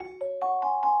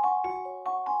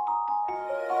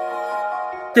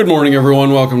Good morning,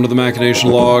 everyone. Welcome to the Machination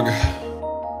Log.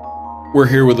 We're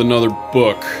here with another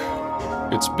book.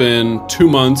 It's been 2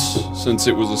 months since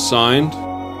it was assigned,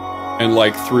 and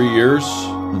like 3 years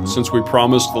since we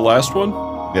promised the last one.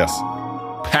 Yes.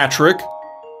 Patrick.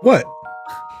 What?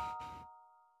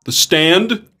 The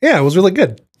Stand. Yeah, it was really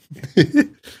good.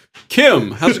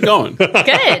 Kim, how's it going?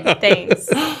 Good, thanks.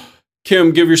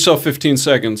 Kim, give yourself 15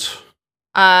 seconds.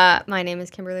 My name is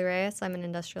Kimberly Reyes. I'm an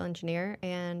industrial engineer,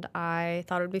 and I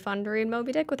thought it would be fun to read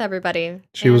Moby Dick with everybody.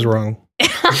 She was wrong.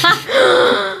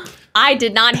 I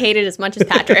did not hate it as much as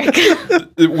Patrick.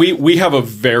 We have a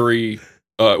very...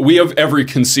 we have every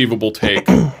conceivable take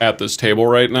at this table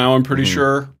right now, I'm pretty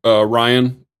sure.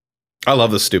 Ryan? I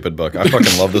love this stupid book. I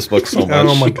fucking love this book so much.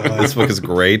 Oh my God. This book is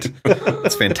great.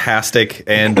 It's fantastic.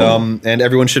 And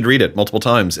everyone should read it multiple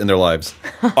times in their lives.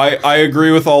 I agree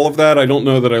with all of that. I don't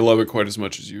know that I love it quite as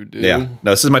much as you do. Yeah.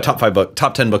 No, this is my top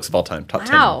 10 books of all time. Top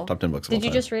 10 books of all time. Did you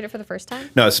just read it for the first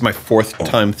time? No, this is my fourth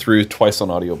time through, twice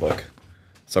on audiobook.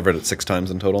 So I've read it 6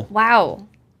 times in total. Wow.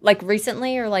 Like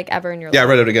recently or like ever in your life? Yeah, I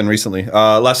read it again recently.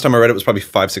 Last time I read it was probably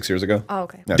 5-6 years ago. Oh,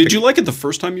 okay. Yeah, Did you like it the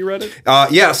first time you read it?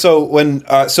 Yeah, so when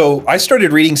so I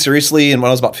started reading seriously, and when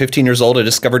I was about 15 years old, I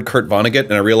discovered Kurt Vonnegut,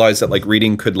 and I realized that like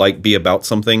reading could like be about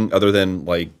something other than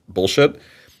like bullshit.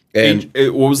 And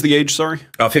What was the age, sorry?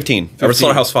 15. I read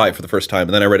Slaughterhouse 5 for the first time,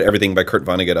 and then I read everything by Kurt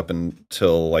Vonnegut up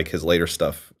until like his later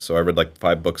stuff. So I read like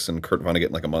 5 books in Kurt Vonnegut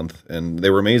in like a month, and they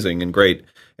were amazing and great.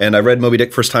 And I read Moby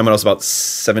Dick first time when I was about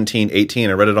 17, 18.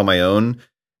 I read it on my own,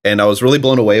 and I was really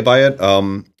blown away by it.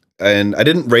 And I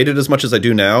didn't rate it as much as I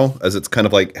do now, as it's kind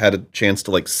of like had a chance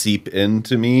to like seep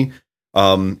into me.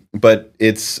 But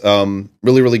it's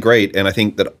really, really great. And I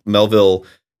think that Melville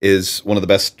is one of the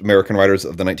best American writers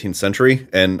of the 19th century.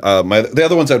 And the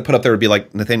other ones I would put up there would be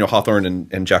like Nathaniel Hawthorne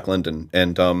and Jack London.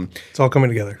 And It's all coming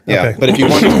together. yeah, Okay. but if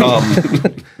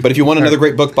you want another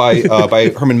great book by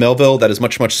Herman Melville that is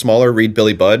much, much smaller, read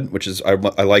Billy Budd, which is I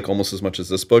like almost as much as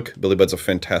this book. Billy Budd's a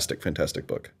fantastic, fantastic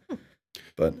book.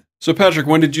 But So, Patrick,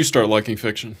 when did you start liking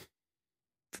fiction?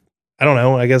 I don't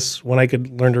know. I guess when I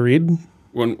could learn to read,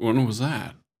 When was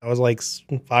that? I was like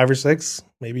 5 or 6,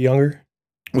 maybe younger.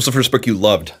 what's the first book you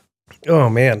loved? Oh,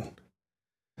 man.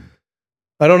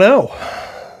 I don't know.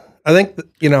 I think,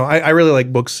 I really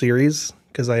like book series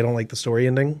because I don't like the story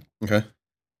ending. Okay.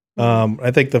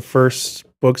 I think the first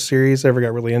book series I ever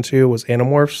got really into was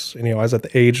Animorphs. And, I was at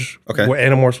the age what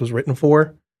Animorphs was written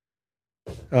for.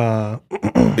 But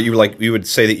you would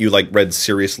say that you like read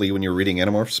seriously when you were reading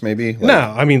Animorphs, maybe? Like, No,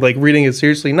 I mean, like reading it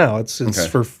seriously. No, it's Okay.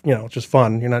 for just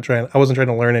fun. I wasn't trying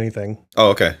to learn anything. Oh,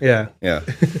 okay. Yeah. Yeah.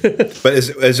 But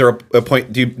is there a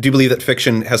point? Do you believe that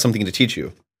fiction has something to teach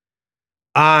you?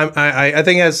 I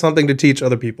think it has something to teach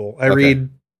other people. I read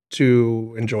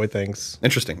to enjoy things.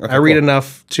 Interesting. Okay, I read cool.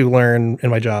 enough to learn in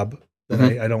my job that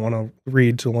Mhm. I don't want to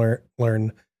read to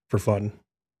learn for fun.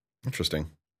 Interesting.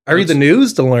 I read the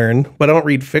news to learn, but I don't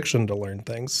read fiction to learn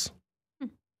things.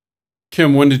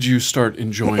 Kim, when did you start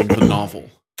enjoying the novel?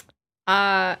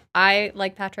 I,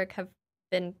 like Patrick, have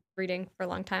been reading for a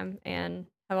long time and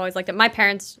have always liked it. My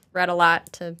parents read a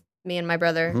lot to me and my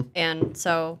brother, and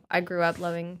so I grew up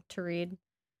loving to read.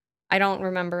 I don't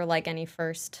remember like any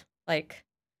first like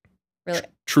really.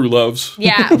 True Loves.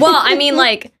 Yeah, well, I mean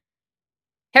like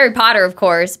Harry Potter, of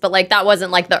course, but like that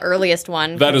wasn't like the earliest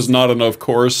one. That is not enough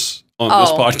course on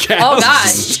this podcast. Oh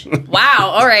gosh!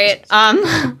 Wow. All right.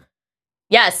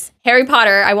 Yes, Harry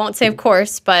Potter. I won't say of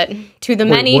course, but to the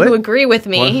many what? who agree with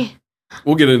me.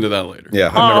 We'll get into that later.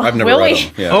 Yeah, I've never will read we?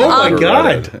 them. Yeah, Oh I've my never God.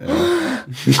 read it.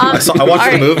 Yeah. I I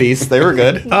watched the movies; they were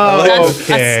good. Oh, That's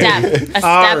okay. a step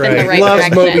All in the right Loves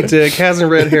direction. Moby Dick. Hasn't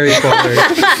read Harry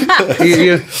Potter.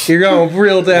 You're going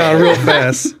real down real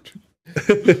fast.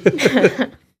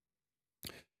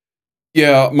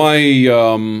 Yeah,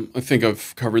 I think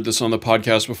I've covered this on the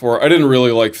podcast before. I didn't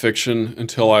really like fiction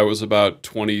until I was about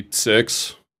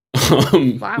 26.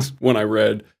 Wow. When I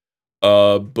read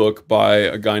a book by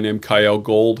a guy named Kyle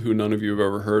Gold, who none of you have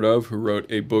ever heard of, who wrote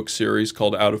a book series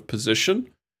called Out of Position,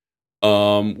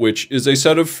 which is a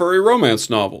set of furry romance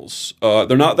novels.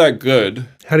 They're not that good.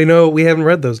 How do you know we haven't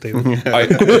read those, David? I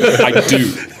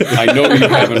do. I know you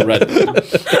haven't read them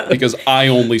because I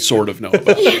only sort of know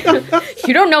about them.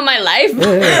 You don't know my life.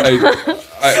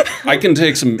 I can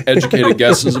take some educated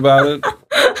guesses about it.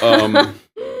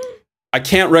 I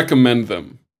can't recommend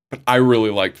them, but I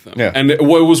really liked them. Yeah. And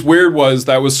what was weird was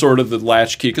that was sort of the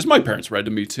latchkey, because my parents read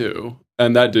to me too,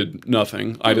 and that did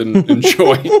nothing. I didn't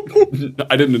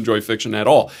enjoy fiction at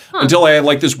all until I had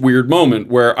like this weird moment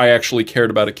where I actually cared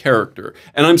about a character.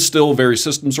 And I'm still very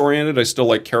systems oriented. I still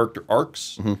like character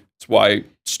arcs. It's why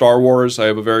Star Wars, I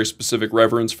have a very specific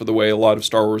reverence for the way a lot of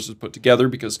Star Wars is put together,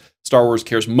 because Star Wars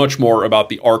cares much more about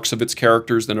the arcs of its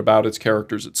characters than about its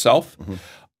characters itself.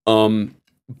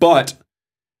 But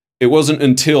it wasn't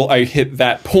until I hit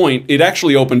that point, it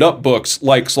actually opened up books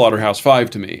like Slaughterhouse-5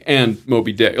 to me, and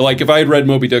Moby Dick. Like, if I had read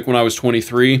Moby Dick when I was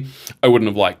 23, I wouldn't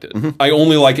have liked it. I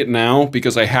only like it now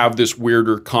because I have this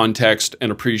weirder context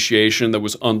and appreciation that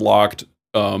was unlocked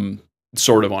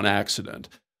sort of on accident.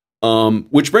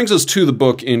 Which brings us to the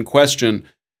book in question.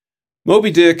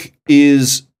 Moby Dick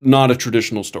is not a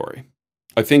traditional story.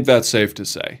 I think that's safe to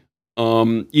say.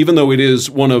 Even though it is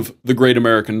one of the great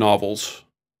American novels,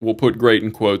 we'll put great in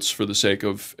quotes for the sake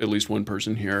of at least one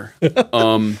person here.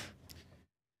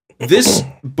 This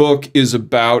book is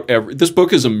about this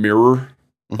book is a mirror.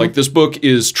 Like, this book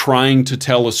is trying to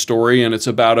tell a story, and it's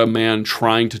about a man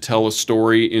trying to tell a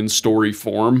story in story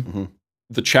form.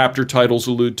 The chapter titles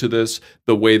allude to this.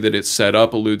 The way that it's set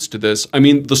up alludes to this. I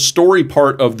mean, the story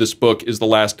part of this book is the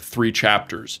last 3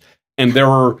 chapters. And there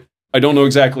are, I don't know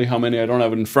exactly how many, I don't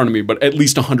have it in front of me, but at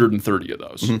least 130 of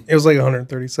those. It was like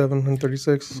 137,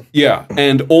 136. Yeah,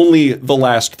 and only the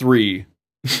last 3,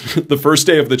 the first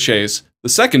day of the chase, the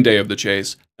second day of the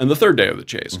chase, and the third day of the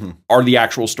chase, are the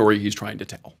actual story he's trying to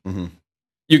tell.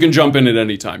 You can jump in at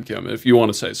any time, Kim, if you want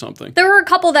to say something. There were a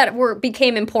couple that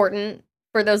became important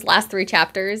for those last 3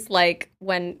 chapters, like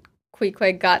when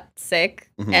Queequeg got sick,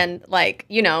 and, like,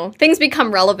 you know, things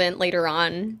become relevant later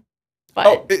on.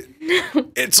 But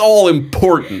it's all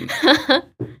important.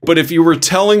 But if you were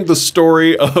telling the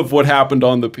story of what happened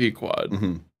on the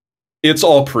Pequod, it's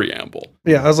all preamble.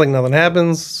 Yeah, I was like, nothing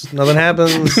happens. They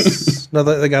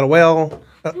got a whale.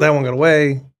 That one got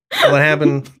away. Nothing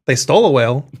happened. They stole a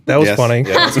whale. That was funny.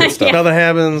 Yeah, that's good stuff. Nothing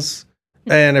happens.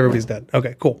 And everybody's dead.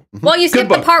 Okay, cool. Well, you skipped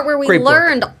the book. part where we Great book.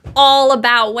 learned all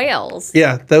about whales.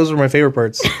 Yeah, those were my favorite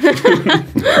parts.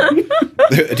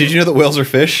 Did you know that whales are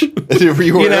fish? Were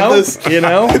you aware of this?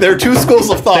 There are 2 schools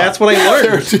of thought. That's what I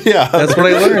learned. That's what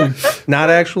I learned.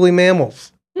 Not actually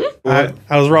mammals. I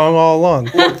was wrong all along.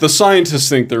 Look, the scientists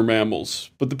think they're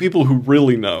mammals, but the people who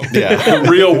really know, Yeah. the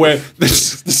real way.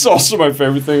 This is also my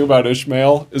favorite thing about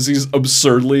Ishmael is he's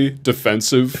absurdly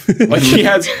defensive. Like, he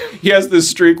has this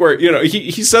streak where, you know,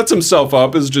 he sets himself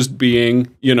up as just being,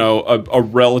 you know, a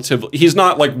relative. He's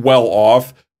not like well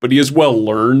off, but he is well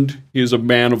learned. He is a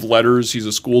man of letters. He's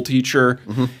a school teacher.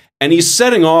 And he's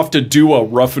setting off to do a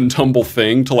rough and tumble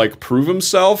thing to, like, prove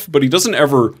himself, but he doesn't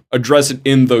ever address it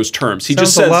in those terms. He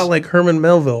just says a lot like Herman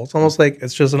Melville. It's almost like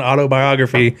it's just an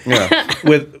autobiography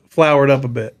with flowered up a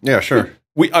bit. Yeah, sure.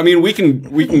 we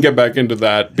can get back into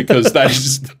that because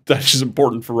that's just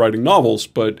important for writing novels.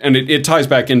 But it ties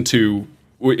back into,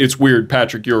 it's weird,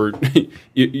 Patrick,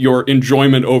 your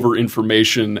enjoyment over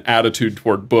information attitude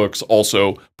toward books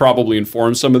also probably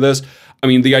informs some of this. I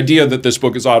mean, the idea that this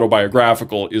book is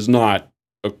autobiographical is not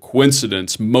a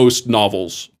coincidence. Most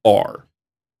novels are.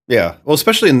 Yeah, well,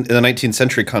 especially in the 19th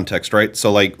century context, right?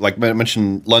 So, like I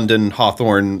mentioned, London,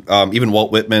 Hawthorne, even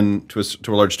Walt Whitman to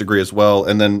a large degree as well,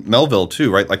 and then Melville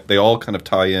too, right? Like, they all kind of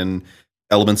tie in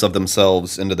elements of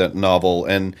themselves into that novel,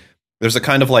 and there's a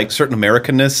kind of like certain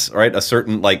Americanness, right? A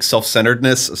certain like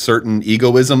self-centeredness, a certain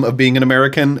egoism of being an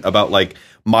American about like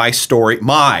my story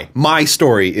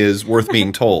is worth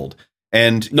being told.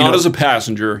 And not as a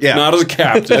passenger, not as a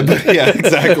captain. Yeah,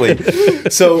 exactly.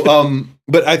 So,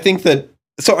 but I think that,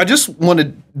 so I just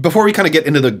wanted, before we kind of get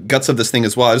into the guts of this thing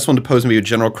as well, I just wanted to pose maybe a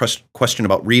general question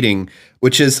about reading,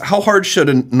 which is, how hard should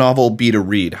a novel be to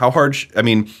read? How hard, I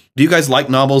mean, do you guys like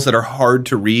novels that are hard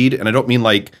to read? And I don't mean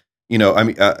like, you know, I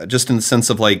mean, just in the sense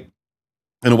of like,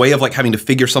 in a way of like having to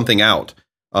figure something out.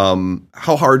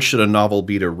 How hard should a novel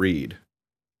be to read?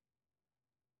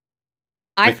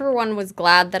 I, for one, was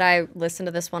glad that I listened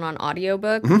to this one on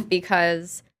audiobook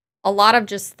because a lot of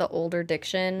just the older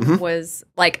diction was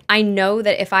like, I know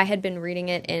that if I had been reading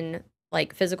it in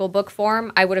like physical book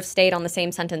form, I would have stayed on the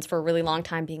same sentence for a really long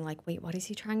time being like, wait, what is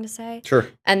he trying to say? Sure.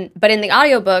 But in the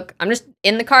audiobook, I'm just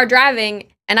in the car driving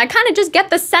and I kind of just get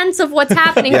the sense of what's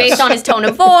happening based on his tone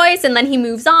of voice. And then he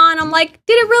moves on. I'm like,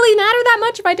 did it really matter that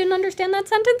much if I didn't understand that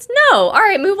sentence? No. All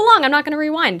right, move along. I'm not going to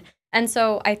rewind. And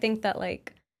so I think that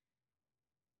like,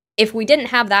 if we didn't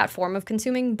have that form of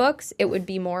consuming books, it would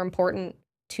be more important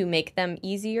to make them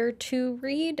easier to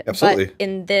read. Absolutely.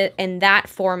 But in that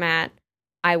format,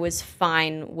 I was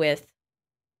fine with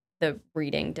the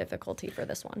reading difficulty for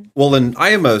this one. Well, then I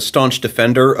am a staunch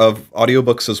defender of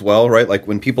audiobooks as well, right? Like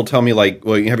when people tell me like,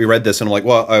 well, have you read this? And I'm like,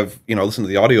 well, I've, listened to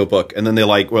the audiobook. And then we're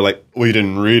like, well, you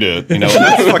didn't read it. That's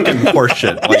fucking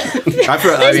horseshit. Like,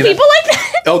 There's people like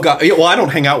that. Oh god! Well, I don't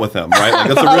hang out with them, right?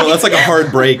 Like, that's like a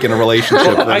hard break in a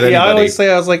relationship. With anybody. I always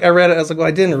say I read it. I was like, well,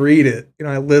 I didn't read it.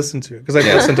 I listened to it because I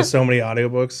listened to so many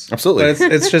audiobooks. Absolutely,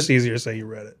 but it's just easier to say you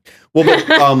read it. Well, but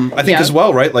I think as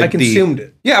well, right? Like I consumed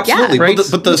it. Yeah, absolutely. Yeah, right?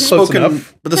 But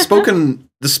the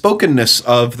spokenness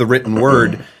of the written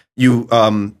word.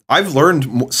 I've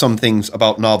learned some things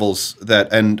about novels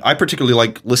and I particularly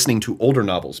like listening to older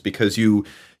novels because you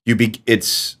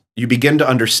begin to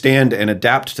understand and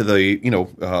adapt to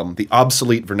the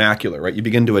obsolete vernacular, right? You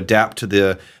begin to adapt to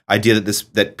the idea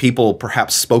that people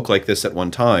perhaps spoke like this at one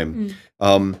time.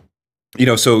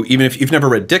 So even if you've never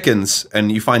read Dickens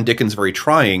and you find Dickens very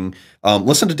trying,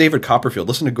 listen to David Copperfield.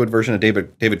 Listen to a good version of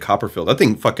David Copperfield. That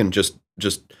thing fucking just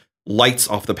lights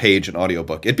off the page in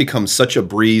audiobook. It becomes such a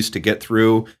breeze to get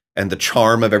through, and the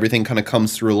charm of everything kind of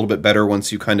comes through a little bit better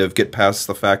once you kind of get past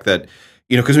the fact that,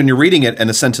 because when you're reading it and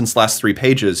a sentence lasts 3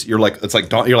 pages, you're like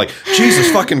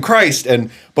Jesus fucking Christ,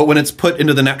 but when it's put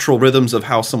into the natural rhythms of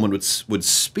how someone would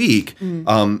speak,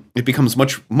 it becomes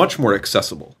much more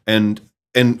accessible. And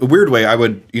in a weird way, I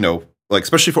would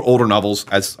especially for older novels,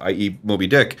 i.e. Moby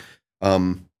Dick,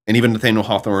 and even Nathaniel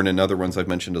Hawthorne and other ones I've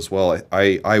mentioned as well,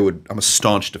 I'm a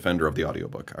staunch defender of the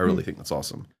audiobook. I really think that's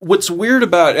awesome. What's weird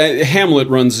about Hamlet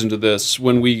runs into this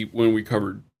when we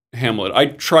covered Hamlet. I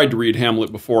tried to read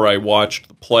Hamlet before I watched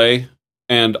the play,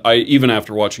 and even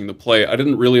after watching the play, I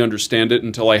didn't really understand it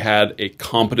until I had a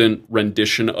competent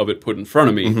rendition of it put in front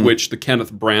of me, which the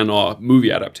Kenneth Branagh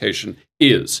movie adaptation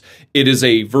is. It is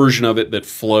a version of it that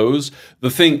flows.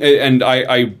 The thing, and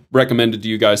I recommended to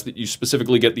you guys that you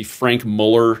specifically get the Frank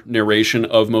Muller narration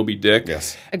of Moby Dick.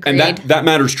 Yes. Agreed. And that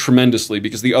matters tremendously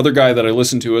because the other guy that I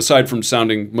listened to, aside from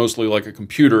sounding mostly like a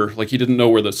computer, like he didn't know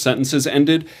where the sentences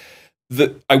ended,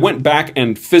 I went back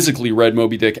and physically read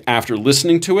Moby Dick after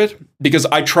listening to it because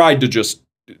I tried to just,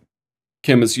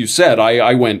 Kim, as you said,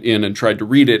 I went in and tried to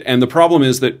read it. And the problem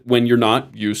is that when you're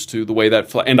not used to the way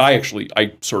and I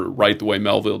sort of write the way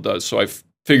Melville does, so I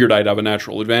figured I'd have a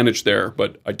natural advantage there,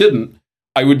 but I didn't.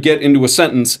 I would get into a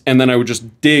sentence and then I would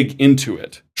just dig into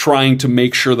it, trying to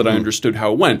make sure that I understood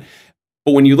how it went.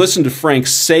 But when you listen to Frank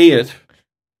say it,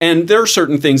 and there are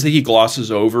certain things that he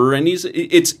glosses over, and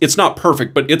it's not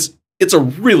perfect, but it's a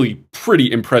really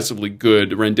pretty impressively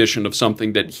good rendition of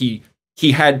something that he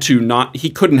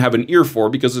couldn't have an ear for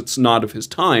because it's not of his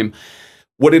time.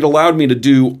 What it allowed me to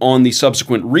do on the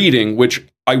subsequent reading, which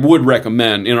I would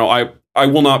recommend, I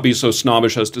will not be so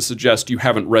snobbish as to suggest you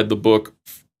haven't read the book,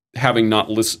 having not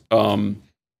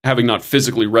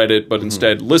physically read it, but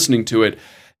instead listening to it.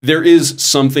 There is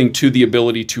something to the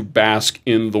ability to bask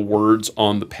in the words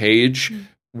on the page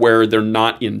where they're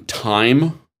not in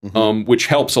time. Which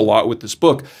helps a lot with this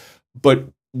book. But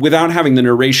without having the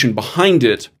narration behind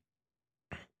it,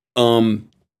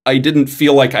 I didn't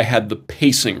feel like I had the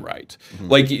pacing right.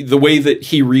 Like the way that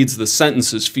he reads the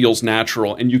sentences feels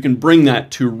natural, and you can bring that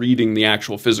to reading the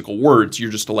actual physical words. You're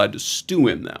just allowed to stew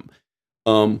in them,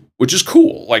 which is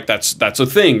cool. Like that's a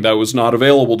thing that was not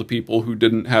available to people who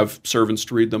didn't have servants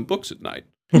to read them books at night.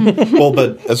 Well,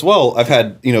 but as well, I've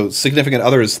had significant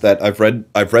others that I've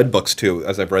read books to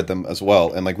as I've read them as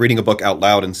well, and like reading a book out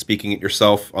loud and speaking it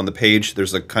yourself on the page.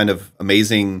 There's a kind of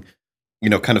amazing,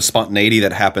 kind of spontaneity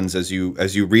that happens as you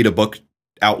read a book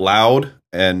out loud,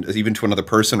 and even to another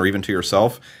person or even to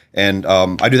yourself. And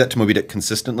I do that to Moby Dick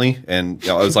consistently. And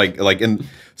I was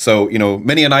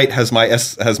many a night has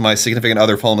my significant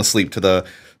other fallen asleep to the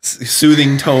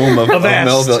soothing tome of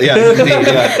Melville. Yeah, indeed,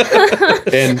 yeah.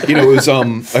 And it was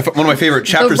one of my favorite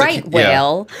chapters. The right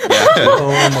whale. Yeah.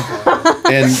 Oh my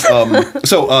god. And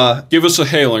so give us a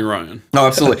hailing, Ryan. No,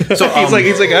 absolutely. So he's like,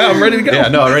 I'm ready to go. Yeah,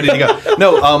 no, I'm ready to go.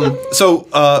 No, so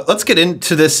let's get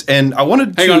into this. And I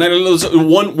wanted to hang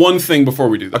on. One thing before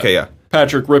we do that. Okay, yeah.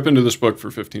 Patrick, rip into this book for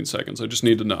 15 seconds. I just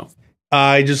need to know.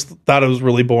 I just thought it was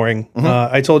really boring.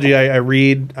 I told you I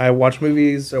read, I watch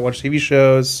movies, I watch TV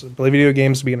shows, play video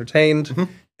games to be entertained.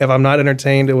 If I'm not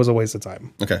entertained, it was a waste of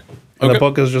time. Okay. And the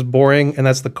book is just boring, and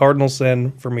that's the cardinal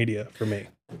sin for media for me.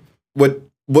 What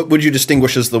would you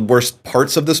distinguish as the worst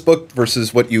parts of this book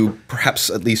versus what you perhaps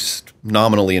at least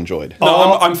nominally enjoyed?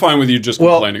 No, I'm fine with you just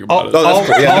complaining about it. Oh,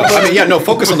 that's cool.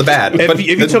 Focus on the bad. If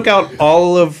you took out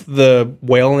all of the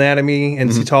whale anatomy and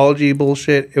cetology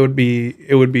bullshit, it would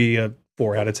be a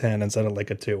 4 out of 10 instead of like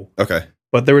a 2. Okay.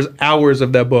 But there was hours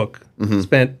of that book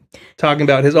spent talking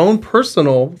about his own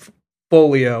personal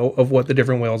folio of what the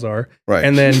different whales are. Right.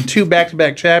 And then 2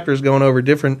 back-to-back chapters going over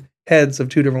different heads of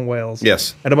 2 different whales.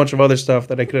 Yes. And a bunch of other stuff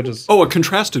that I could have just... Oh, a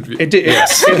contrasted view. It did.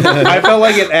 Yes. I felt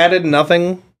like it added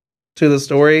nothing to the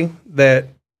story that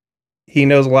he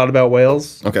knows a lot about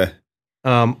whales. Okay.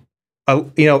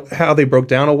 how they broke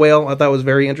down a whale. I thought was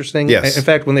very interesting. Yes. In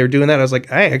fact, when they were doing that, I was like,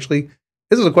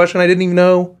 this is a question I didn't even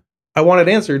know I wanted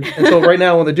answered until right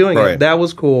now when they're doing Right. it. That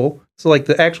was cool. So like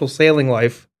the actual sailing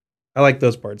life, I like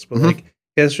those parts, but like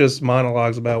it's just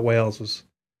monologues about whales was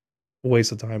a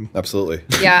waste of time. Absolutely.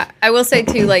 Yeah, I will say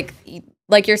too, like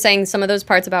you're saying, some of those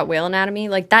parts about whale anatomy,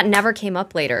 like that never came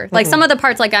up later. Like some of the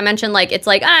parts, like I mentioned, like it's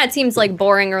like it seems like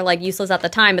boring or like useless at the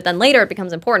time, but then later it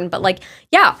becomes important. But like,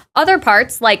 yeah, other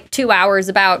parts, like 2 hours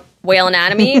about whale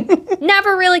anatomy,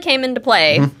 never really came into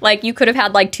play. Like you could have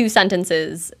had like 2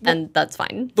 sentences, and that's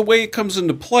fine. The way it comes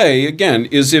into play again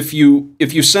is if you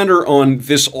center on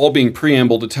this all being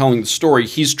preamble to telling the story,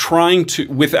 he's trying to,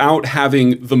 without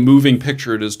having the moving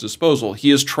picture at his disposal,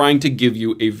 he is trying to give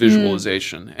you a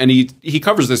visualization, and he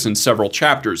covers this in several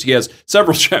chapters. He has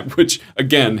several chapters, which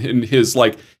again, in his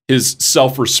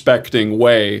self-respecting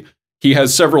way, he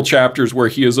has several chapters where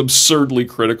he is absurdly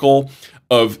critical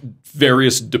of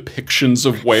various depictions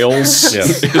of whales,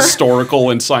 Yes. historical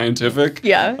and scientific.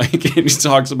 Yeah. Like, and he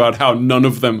talks about how none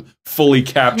of them fully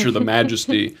capture the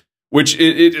majesty, which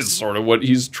it is sort of what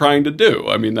he's trying to do.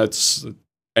 I mean, that's,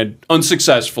 and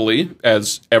unsuccessfully,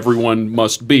 as everyone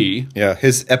must be. Yeah,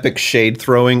 his epic shade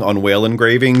throwing on whale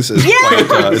engravings is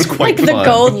quite Like fun. the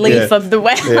gold leaf Yeah. of the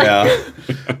whale. Yeah.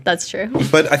 That's true.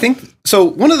 But I think so.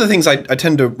 One of the things I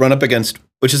tend to run up against,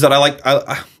 which is that I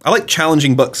like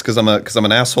challenging books because I'm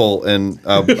an asshole and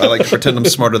I like to pretend I'm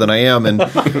smarter than I am, and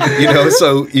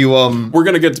so you We're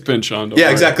gonna get to Pinch on. don't yeah,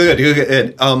 worry. exactly good. You get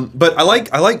it. But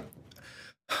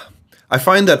I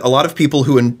find that a lot of people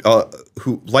who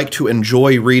like to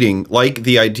enjoy reading like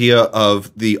the idea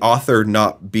of the author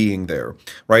not being there,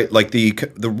 right? Like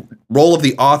the role of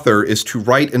the author is to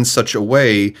write in such a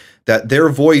way that their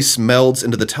voice melds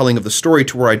into the telling of the story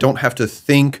to where I don't have to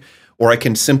think, or I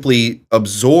can simply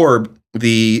absorb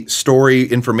the story,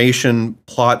 information,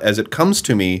 plot as it comes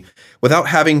to me without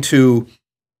having to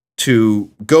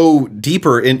go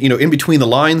deeper in between the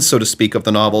lines, so to speak, of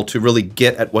the novel to really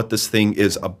get at what this thing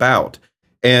is about.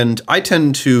 And I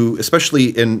tend to, especially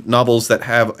in novels that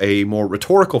have a more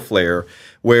rhetorical flair,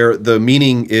 where the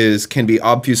meaning can be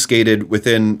obfuscated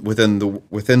within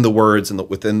the words and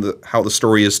within how the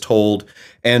story is told.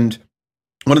 And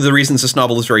one of the reasons this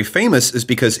novel is very famous is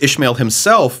because Ishmael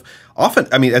himself often,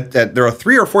 I mean, there are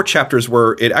 3 or 4 chapters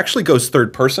where it actually goes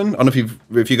third person. I don't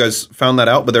know if you guys found that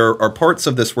out, but there are parts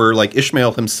of this where like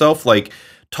Ishmael himself like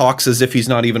talks as if he's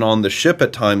not even on the ship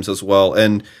at times as well.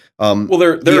 And Well,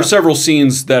 there are several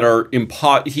scenes that are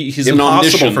he's an impossible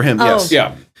omniscient for him. Oh. Yes.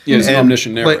 Yeah, he's an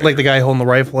omniscient narrator. Like the guy holding the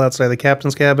rifle outside the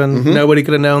captain's cabin. Nobody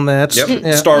could have known that. Yep. Yeah.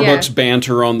 Starbucks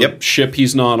banter on the ship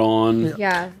he's not on.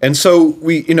 Yeah. And so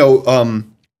we,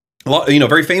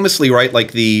 very famously, right,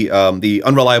 like the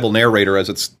unreliable narrator, as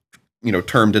it's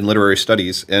termed in literary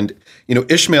studies, and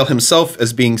Ishmael himself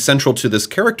as being central to this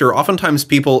character. Oftentimes,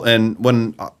 people, and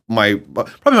when probably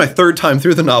my 3rd time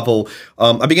through the novel,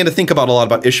 I began to think about a lot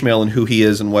about Ishmael and who he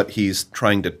is and what he's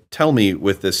trying to tell me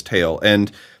with this tale.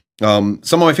 And some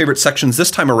of my favorite sections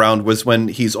this time around was when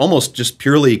he's almost just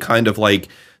purely kind of like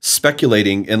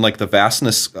speculating in like the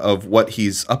vastness of what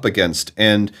he's up against.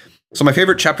 And so my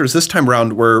favorite chapters this time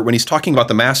around were when he's talking about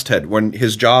the masthead, when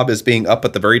his job is being up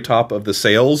at the very top of the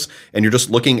sails and you're just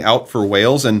looking out for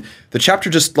whales, and the chapter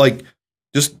just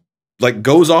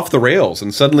goes off the rails,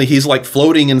 and suddenly he's like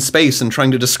floating in space and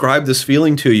trying to describe this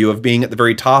feeling to you of being at the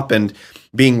very top and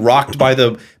being rocked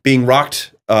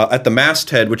at the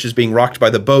masthead, which is being rocked by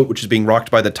the boat, which is being rocked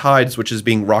by the tides, which is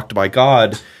being rocked by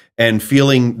God, and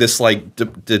feeling this like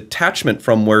detachment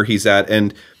from where he's at.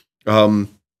 And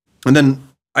then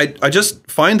I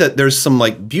just find that there's some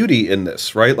like beauty in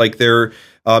this, right? Like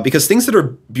because things that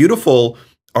are beautiful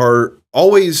are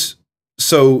always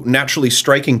so naturally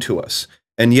striking to us.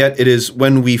 And yet it is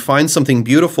when we find something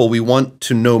beautiful, we want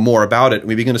to know more about it. And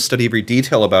we begin to study every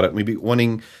detail about it. And we be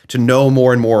wanting to know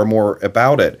more and more and more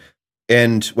about it.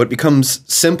 And what becomes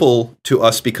simple to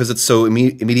us because it's so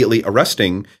immediately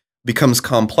arresting becomes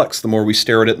complex the more we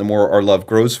stare at it, the more our love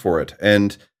grows for it.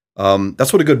 And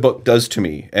that's what a good book does to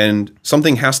me. And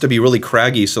something has to be really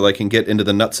craggy so that I can get into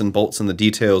the nuts and bolts and the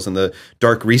details and the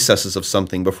dark recesses of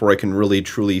something before I can really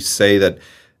truly say that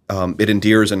it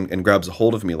endears and grabs a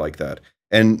hold of me like that.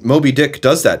 And Moby Dick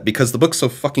does that because the book's so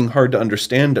fucking hard to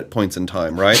understand at points in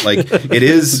time, right? Like it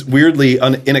is weirdly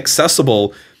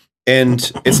inaccessible.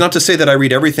 And it's not to say that I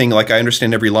read everything like I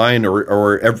understand every line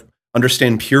or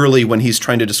understand purely when he's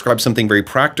trying to describe something very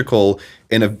practical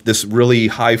in this really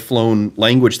high-flown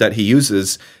language that he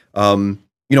uses.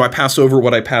 I pass over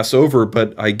what I pass over,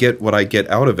 but I get what I get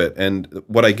out of it, and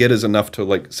what I get is enough to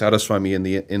like satisfy me in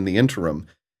the interim.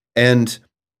 And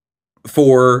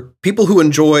for people who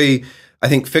enjoy, I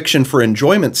think, fiction for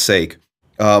enjoyment's sake,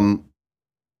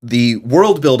 the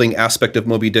world building aspect of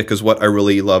Moby Dick is what I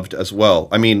really loved as well.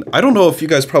 I mean, I don't know if you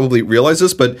guys probably realize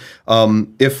this, but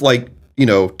if like, you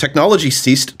know, technology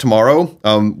ceased tomorrow,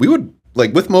 we would,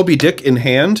 like, with Moby Dick in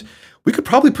hand, we could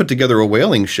probably put together a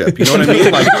whaling ship. You know what I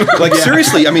mean? Like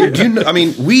seriously. I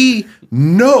mean, we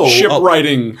know Ship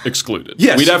writing excluded.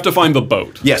 Yes. We'd have to find the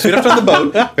boat. Yes, we'd have to find the boat.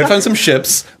 We'd have to find some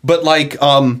ships. But like,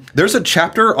 there's a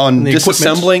chapter on the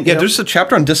disassembling. equipment. Yeah, Yep. there's a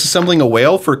chapter on disassembling a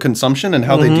whale for consumption and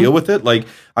how they deal with it. Like,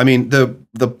 I mean, the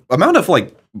amount of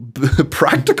like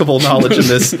practicable knowledge in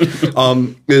this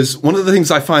is one of the things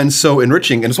I find so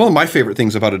enriching, and it's one of my favorite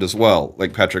things about it as well.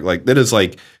 Like Patrick, like that is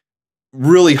like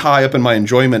really high up in my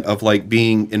enjoyment of like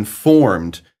being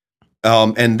informed,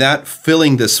 and that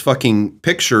filling this fucking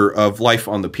picture of life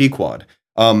on the Pequod.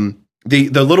 The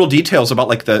little details about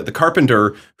like the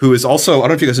carpenter, who is also, I don't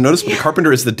know if you guys have noticed, but the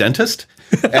carpenter is the dentist,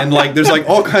 and like there's like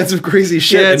all kinds of crazy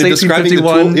shit. Yeah, it's and describing the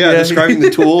 1851. describing the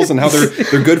tools and how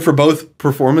they're good for both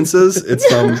performances.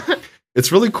 It's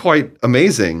really quite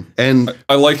amazing. And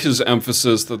I like his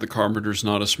emphasis that the carpenter's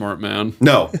not a smart man.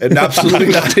 no, and absolutely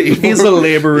not. He's a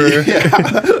laborer.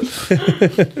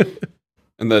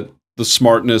 And that the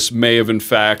smartness may have in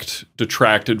fact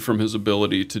detracted from his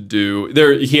ability to do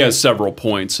there. He has several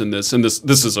points in this, and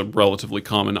this is a relatively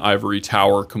common ivory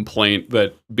tower complaint,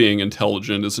 that being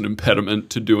intelligent is an impediment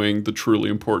to doing the truly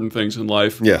important things in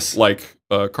life. Yes. Like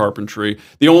carpentry.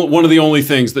 One of the only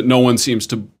things that no one seems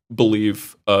to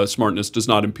believe smartness does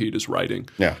not impede is writing.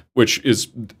 Yeah.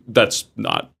 That's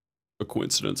not a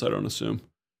coincidence, I don't assume.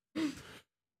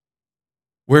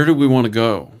 Where do we want to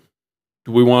go?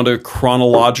 Do we want to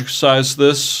chronologicize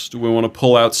this? Do we want to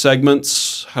pull out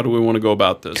segments? How do we want to go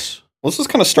about this? Let's just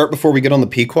kind of start before we get on the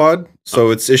Pequod. So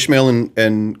it's Ishmael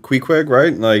and Queequeg,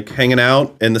 right? Like hanging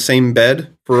out in the same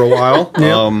bed for a while.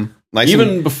 Nice.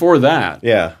 Even before that.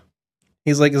 Yeah.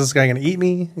 He's like, is this guy going to eat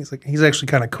me? He's like, he's actually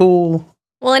kind of cool.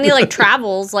 Well, and he like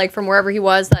travels like from wherever he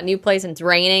was to that new place, and it's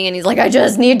raining, and he's like, I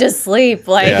just need to sleep.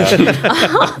 Like,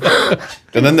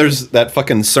 And then there's that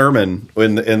fucking sermon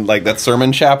in like that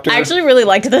sermon chapter. I actually really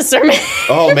liked this sermon.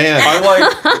 Oh man.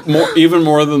 I like even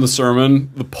more than the sermon,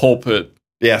 the pulpit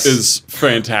Yes. is Oh,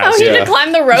 fantastic. he had to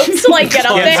climb the ropes to like get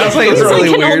up Yeah, there. sounds like it's He's really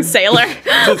like an weird. old sailor.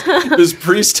 This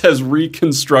priest has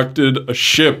reconstructed a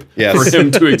ship Yes. for him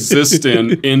to exist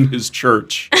in his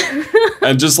church.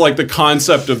 And just like the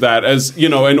concept of that, as you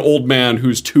know, an old man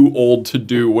who's too old to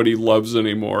do what he loves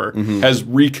anymore has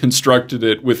reconstructed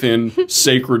it within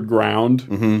sacred ground,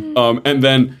 and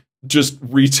then just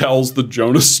retells the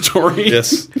Jonah story.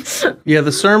 Yes. Yeah,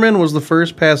 the sermon was the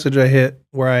first passage I hit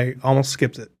where I almost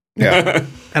skipped it. Yeah.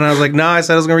 And I was like, I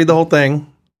said I was going to read the whole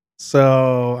thing.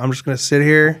 So I'm just going to sit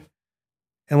here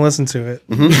and listen to it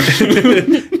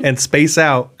and space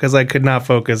out because I could not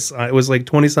focus. It was like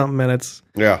 20 something minutes.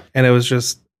 Yeah. And it was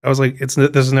just, I was like, this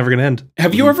is never going to end.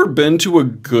 Have you ever been to a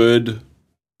good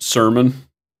sermon?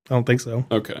 I don't think so.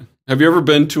 Okay. Have you ever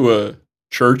been to a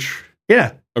church?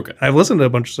 Yeah. Okay. I've listened to a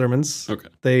bunch of sermons. Okay.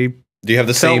 They Do you have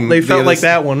the felt, same? they do you felt have like this-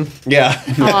 that one. Yeah.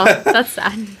 Oh, that's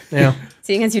sad. Yeah.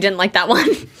 Seeing as you didn't like that one.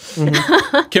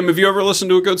 Kim, have you ever listened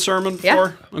to a good sermon Yeah.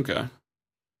 before? Okay.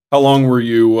 How long were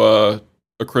you a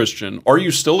Christian? Are you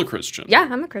still a Christian? Yeah,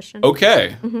 I'm a Christian.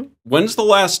 Okay. Mhm. When's the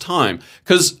last time?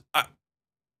 Because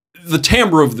the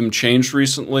timbre of them changed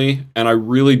recently, and I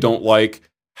really don't like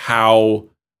how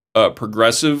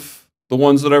progressive the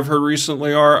ones that I've heard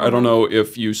recently are. I don't know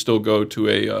if you still go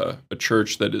to a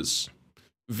church that is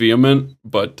vehement,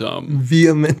 but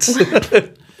Vehement.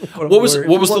 what was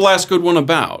the last good one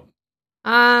about?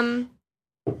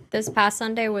 This past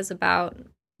Sunday was about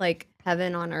like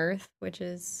heaven on earth, which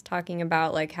is talking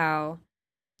about like how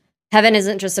heaven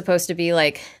isn't just supposed to be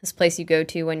like this place you go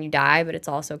to when you die, but it's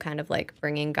also kind of like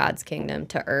bringing God's kingdom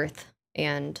to earth,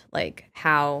 and like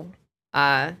how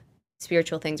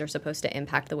spiritual things are supposed to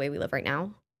impact the way we live right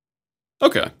now.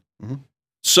 Okay. Mhm.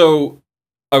 So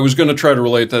I was going to try to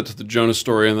relate that to the Jonah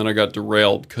story, and then I got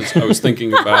derailed because I was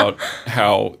thinking about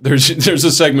how there's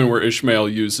a segment where Ishmael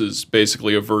uses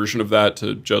basically a version of that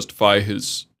to justify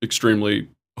his extremely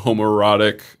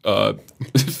homoerotic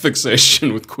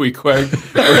fixation with Queequeg,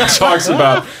 where he talks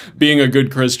about being a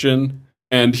good Christian,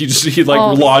 and he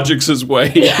logics his way.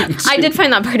 into- I did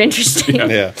find that part interesting.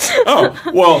 Yeah. Oh,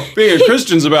 well, being a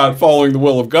Christian's about following the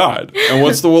will of God. And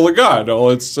what's the will of God? Oh,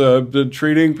 it's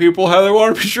treating people how they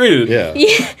want to be treated. Yeah.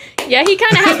 Yeah, he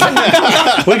kind of had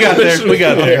some, We got there.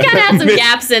 kind of had some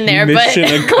gaps in there, Mission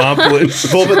but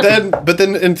accomplished. Well, but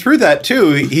then, and through that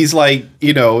too, he's like,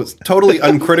 totally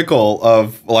uncritical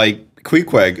of like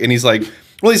Queequeg, and he's like,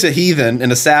 Well, he's a heathen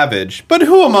and a savage, but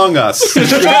who among us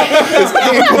is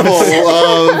capable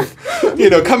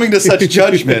of, coming to such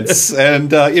judgments? And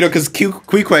because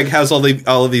Queequeg has all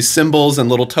of these symbols and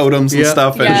little totems and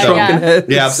stuff, and shrunken heads.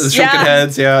 the shrunken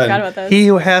heads, Forgot and about those. He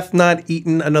who hath not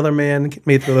eaten another man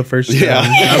may throw the first stone. Yeah.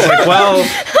 I was like, well,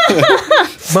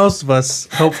 most of us,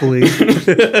 hopefully.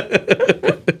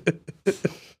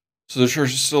 So the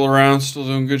church is still around, still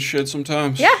doing good shit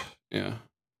sometimes? Yeah. Yeah.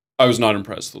 I was not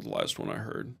impressed with the last one I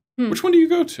heard. Which one do you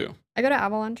go to? I go to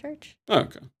Avalon Church. Oh,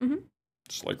 okay. Mm-hmm.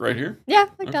 Just like right here? Yeah,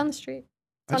 like down the street.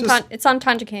 It's on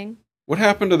Tanja King. What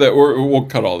happened to that? Or we'll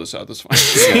cut all this out. That's fine.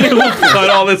 Cut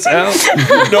all this out.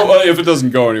 No, if it doesn't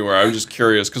go anywhere, I was just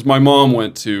curious because my mom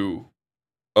went to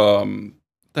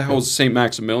the hell was St.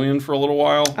 Maximilian for a little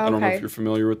while. I don't know Okay. if you're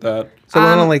familiar with that. So the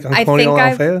one on like on I Colonial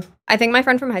think Alfea? I think my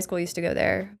friend from high school used to go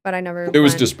there, but I never It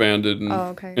was went. disbanded and Oh,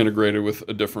 okay. integrated with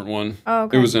a different one. Oh,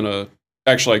 okay. It was in a.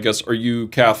 Actually, I guess, are you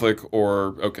Catholic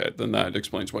or okay? Then that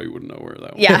explains why you wouldn't know where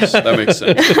that was. Yeah. That makes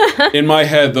sense. In my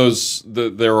head,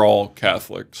 they're all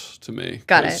Catholics to me.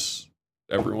 Got it. 'cause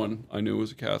everyone I knew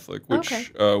was a Catholic. Okay.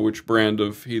 Which brand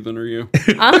of heathen are you?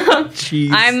 Jeez.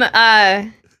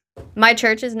 I'm my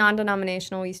church is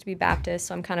non-denominational. We used to be Baptist,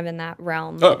 so I'm kind of in that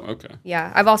realm. Oh, okay.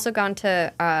 Yeah, I've also gone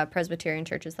to Presbyterian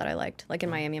churches that I liked. Like in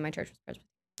Miami, my church was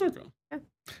Presbyterian. Okay.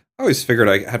 I always figured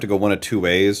I have to go one of two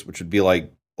ways, which would be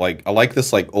like I like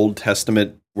this like Old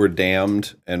Testament we're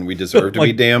damned and we deserve to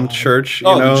be damned church. You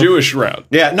know? The Jewish route.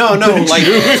 Yeah, no, like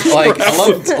I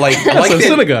love like I like so the-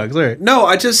 synagogues, right? No,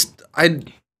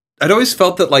 I'd always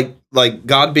felt that like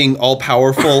God being all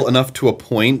powerful enough to a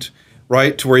point,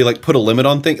 right, to where you like put a limit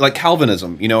on things. Like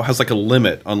Calvinism, has like a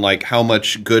limit on like how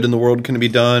much good in the world can be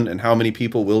done and how many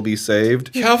people will be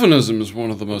saved. Calvinism is one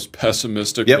of the most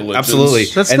pessimistic Yep, religions. absolutely.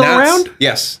 That's still around?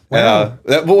 Yes. Wow.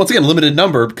 Well, once again, limited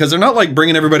number because they're not like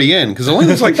bringing everybody in because only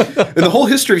there's like in the whole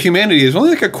history of humanity, there's only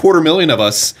like 250,000 of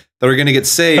us that are going to get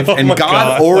saved, and my God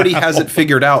God. already has it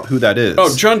figured out who that is.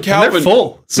 Oh, John And Calvin. they're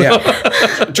full. So.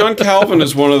 yeah. John Calvin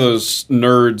is one of those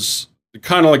nerds,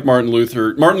 kind of like Martin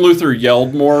Luther. Martin Luther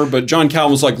yelled more, but John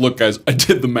Calvin was like, "Look, guys, I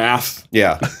did the math.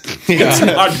 Yeah. It's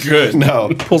not good."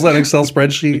 No. Pulls out an Excel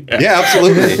spreadsheet. Yeah,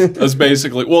 absolutely. That's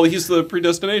basically. Well, he's the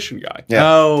predestination guy. Yeah.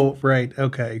 Oh, right.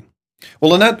 Okay.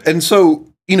 Well, and so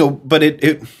but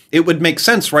it would make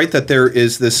sense, right? That there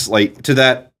is this like to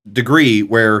that degree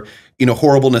where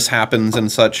horribleness happens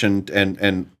and such,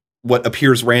 and what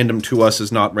appears random to us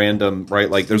is not random, right?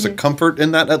 Like there's a comfort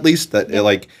in that, at least that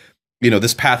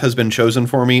this path has been chosen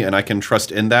for me, and I can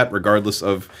trust in that regardless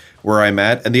of where I'm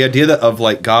at. And the idea of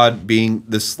like God being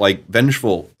this like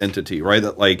vengeful entity, right?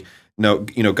 That like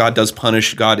God does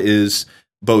punish. God is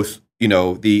both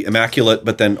the immaculate,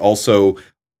 but then also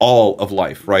all of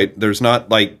life, right? There's not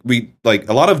like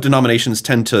a lot of denominations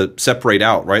tend to separate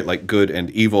out, right? Like good and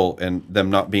evil and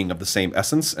them not being of the same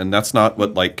essence. And that's not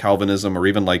what like Calvinism or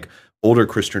even like older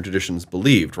Christian traditions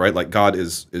believed, right? Like God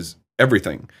is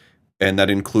everything. And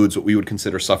that includes what we would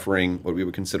consider suffering, what we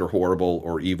would consider horrible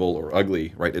or evil or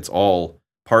ugly, right? It's all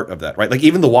part of that, right? Like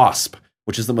even the wasp,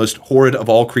 which is the most horrid of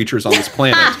all creatures on this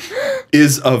planet,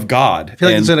 is of God. I feel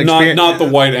like And- it's an Not experience. not the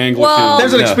white Anglican. Well-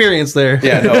 There's an Yeah. experience there.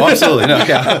 Yeah, no, absolutely. No,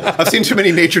 yeah. I've seen too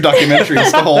many nature documentaries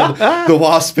to hold the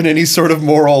wasp in any sort of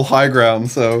moral high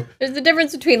ground. So There's a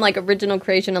difference between like original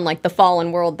creation and like the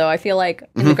fallen world, though. I feel like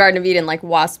in the Garden of Eden, like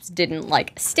wasps didn't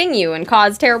like sting you and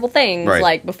cause terrible things Right.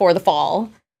 like before the fall.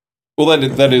 Well,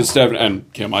 that is definitely,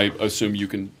 and Kim, I assume you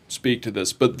can speak to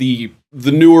this, but the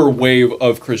newer wave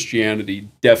of Christianity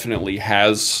definitely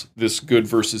has this good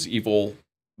versus evil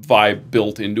vibe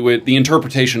built into it. The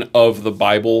interpretation of the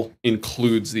Bible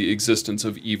includes the existence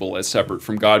of evil as separate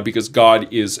from God, because God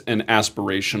is an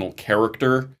aspirational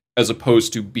character as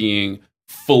opposed to being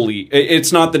fully.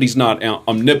 It's not that he's not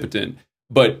omnipotent,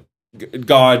 but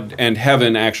God and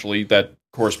heaven, actually, that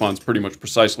corresponds pretty much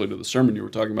precisely to the sermon you were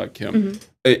talking about, Kim.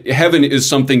 Heaven is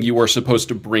something you are supposed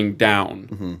to bring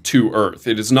down to earth.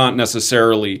 It is not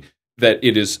necessarily that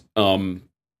it is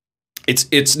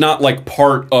it's not like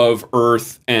part of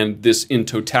earth and this in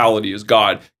totality is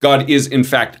God. God is in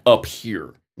fact up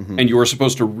here, and you are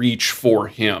supposed to reach for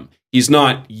him. He's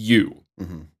not you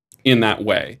in that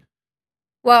way.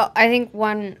 Well, I think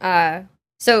one.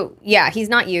 So yeah, he's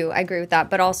not you. I agree with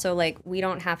that. But also, like, we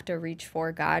don't have to reach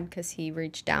for God because he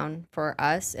reached down for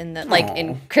us. And that, like,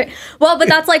 well, but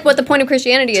that's like what the point of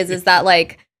Christianity is that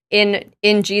like in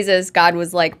Jesus, God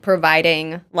was like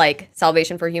providing like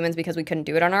salvation for humans because we couldn't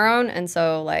do it on our own. And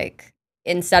so like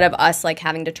instead of us like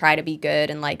having to try to be good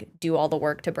and like do all the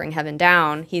work to bring heaven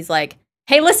down, he's like,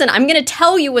 hey, listen, I'm going to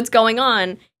tell you what's going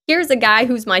on. here's a guy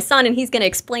who's my son and he's going to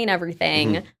explain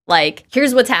everything. Like,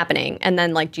 here's what's happening. And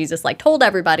then like Jesus like told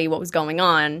everybody what was going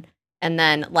on. And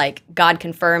then like God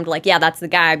confirmed like, yeah, that's the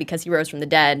guy because he rose from the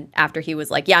dead after he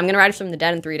was like, yeah, I'm going to rise from the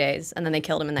dead in 3 days. And then they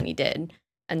killed him and then he did.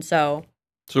 And so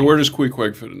where does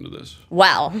Queequeg fit into this?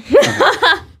 well,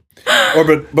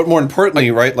 but more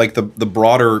importantly, right? Like the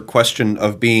broader question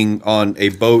of being on a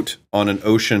boat on an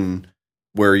ocean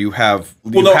where you're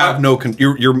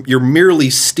merely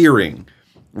steering,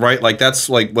 right? Like that's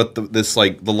like what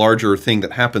the larger thing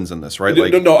that happens in this, right?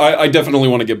 Like, I definitely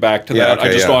want to get back to that. okay,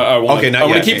 I just yeah. want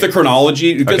to keep the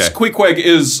chronology because Queequeg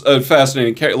is a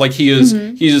fascinating character. Like he's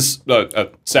a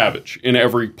savage in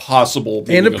every possible And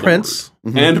a meaning of the prince.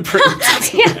 word. And a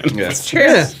prince. That's true.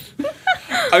 Yeah.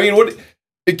 I mean,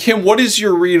 Kim, what is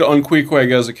your read on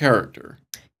Queequeg as a character?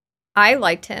 I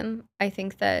liked him. I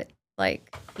think that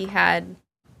like he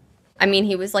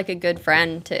was like a good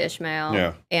friend to Ishmael.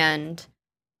 Yeah. And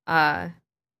I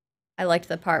liked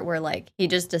the part where like he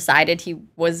just decided he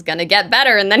was gonna get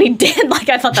better and then he did. Like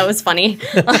I thought that was funny.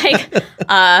 Like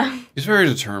He's very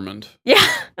determined. yeah.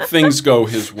 Things go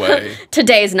his way.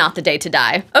 Today is not the day to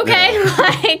die. Okay. Yeah.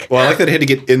 Like well, I like that he had to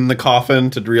get in the coffin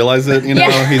to realize it. You know,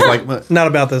 Yeah. he's like, "What? Not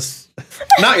about this.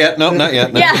 Not yet. No, not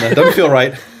yet. No, Yeah. no, doesn't feel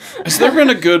right. Has there been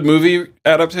a good movie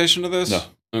adaptation of this? No.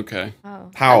 Okay.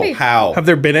 oh, How? that'd be- How? Have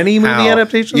there been any movie How?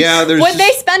 adaptations? Yeah, there's. Would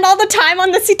they spend all the time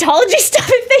on the Cetology stuff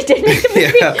if they didn't make a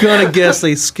movie? Yeah. Gonna guess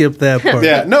they skipped that part.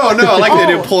 Yeah, no, I like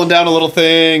they did pulling down a little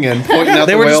thing and pointing out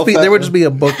There the would whale. there would just be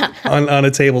a book on a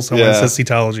table somewhere Yeah. that says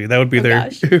Cetology. That would be their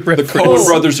gosh. The reference. Coen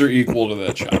brothers are equal to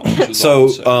that challenge. is all I'm So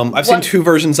saying. I've seen What- two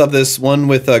versions of this. One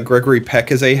with Gregory Peck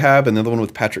as Ahab, and the other one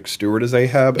with Patrick Stewart as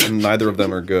Ahab, and neither of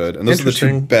them are good. And those are the two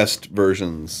Interesting. best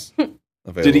versions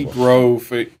available. Did he grow?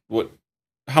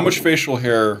 How much facial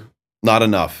hair? Not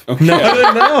enough. Okay. No.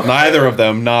 Neither of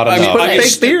them. Not I mean, enough. Put a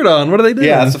fake beard on. What are they doing?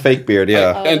 Yeah, it's a fake beard.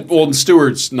 Yeah, And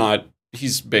Stewart's not.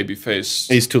 He's babyface.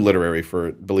 he's too literary for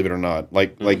it. Believe it or not.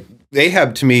 Like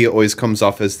Ahab to me always comes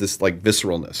off as this like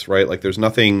visceralness, right? Like there's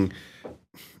nothing.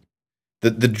 The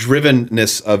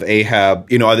drivenness of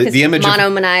Ahab, you know, the image of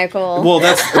monomaniacal. well,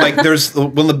 that's like there's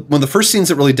one of the first scenes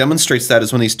that really demonstrates that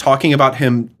is when he's talking about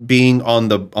him being on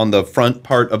the front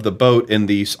part of the boat in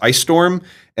the ice storm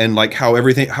and like how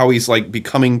he's like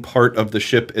becoming part of the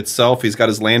ship itself. He's got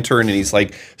his lantern and he's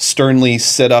like sternly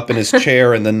sit up in his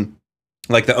chair and then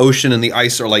like the ocean and the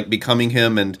ice are like becoming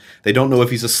him and they don't know if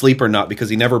he's asleep or not because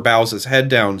he never bows his head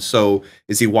down. So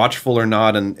is he watchful or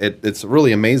not? And it's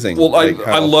really amazing. Well, like,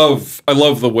 I love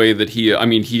the way that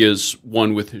he is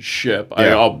one with his ship.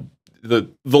 Yeah. The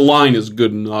line is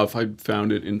good enough. I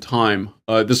found it in time.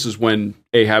 This is when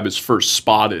Ahab is first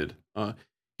spotted.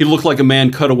 He looked like a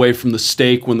man cut away from the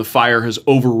stake when the fire has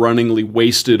overrunningly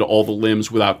wasted all the limbs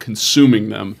without consuming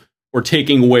them or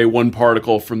taking away one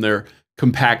particle from their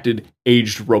compacted,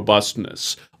 aged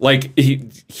robustness. Like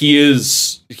he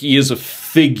is a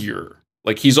figure.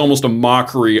 Like he's almost a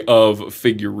mockery of a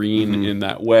figurine in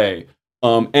that way.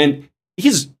 And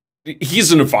he's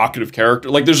an evocative character.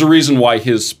 Like there's a reason why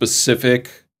his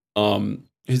specific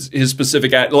his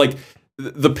specific like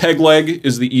the peg leg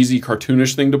is the easy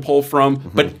cartoonish thing to pull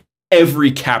from, but every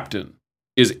captain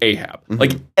is Ahab.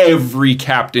 Like every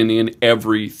captain in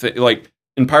everything. Like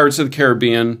in Pirates of the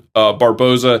Caribbean,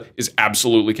 Barboza is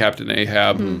absolutely Captain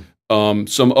Ahab.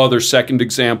 Some other second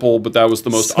example, but that was the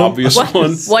most obvious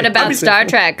one. What about Star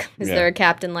Trek? Is there a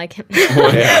captain like him?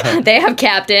 Yeah. They have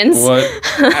captains. What?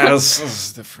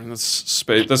 That's different. That's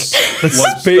space. That's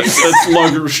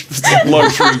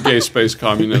luxury gay space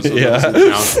communism. Yeah. That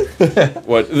doesn't count.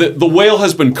 What? The whale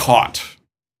has been caught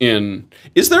in.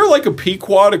 Is there like a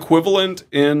Pequod equivalent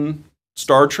in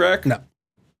Star Trek? No.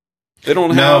 They don't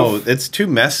have. No, it's too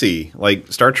messy.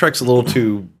 Like Star Trek's a little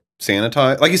too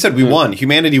sanitized. Like you said, we won.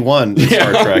 Humanity won in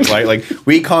Star Trek. Like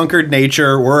we conquered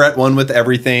nature. We're at one with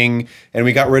everything, and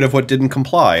we got rid of what didn't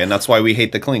comply, and that's why we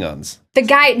hate the Klingons. The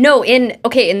guy, in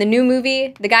the new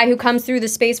movie, the guy who comes through the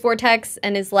space vortex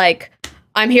and is like,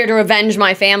 I'm here to avenge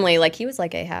my family. Like, he was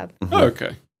like Ahab. Oh,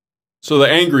 okay. So the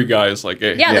angry guy is like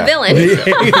Ahab. Yeah, Yeah. the villain.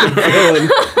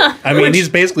 I mean, he's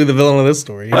basically the villain of this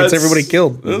story. He gets everybody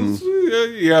killed.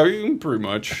 Yeah, pretty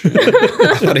much.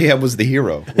 I thought Ahab was the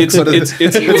hero. It's a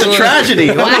tragedy.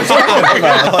 What are you talking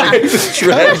about? Like,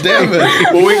 God damn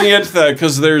it. Well, we can get to that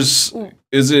because is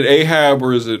it Ahab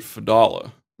or is it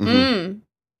Fadala?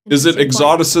 Is it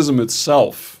exoticism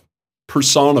itself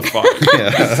personified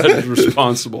that is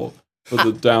responsible for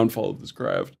the downfall of this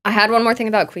craft? I had one more thing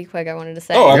about Queequeg I wanted to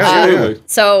say. Oh, absolutely.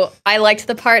 So I liked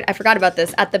the part, I forgot about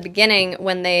this, at the beginning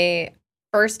when they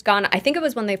first got on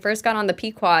the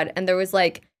Pequod and there was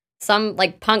like some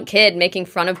like punk kid making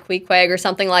fun of Queequeg or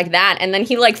something like that, and then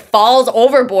he like falls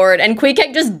overboard, and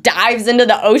Queequeg just dives into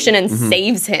the ocean and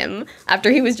saves him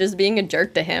after he was just being a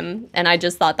jerk to him. And I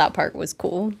just thought that part was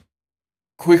cool.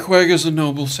 Queequeg is a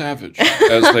noble savage,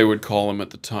 as they would call him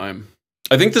at the time.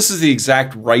 I think this is the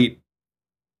exact right.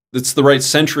 It's the right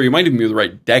century. It might even be the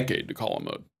right decade to call him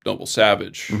a noble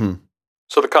savage. Mm-hmm.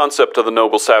 So the concept of the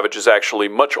noble savage is actually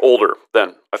much older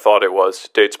than I thought it was.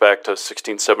 It dates back to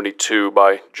 1672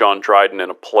 by John Dryden in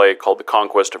a play called The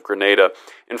Conquest of Grenada.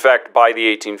 In fact, by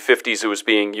the 1850s, it was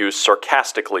being used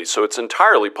sarcastically, so it's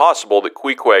entirely possible that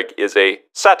Queequeg is a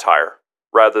satire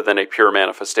rather than a pure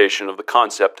manifestation of the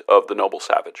concept of the noble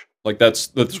savage. Like, that's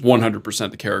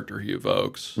 100% the character he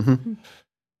evokes. Mm-hmm.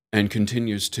 And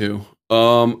continues to.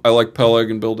 I like Peleg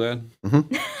and Bildad.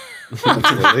 Mm-hmm.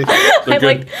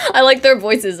 I like their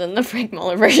voices in the Frank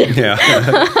Muller version. Yeah.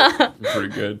 They're pretty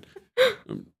good.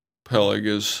 Peleg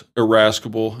is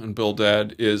irascible, and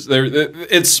Bildad is there.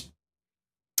 It's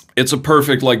a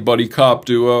perfect like buddy cop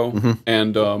duo. Mm-hmm.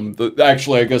 And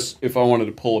actually, I guess if I wanted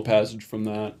to pull a passage from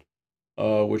that,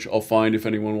 which I'll find if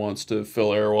anyone wants to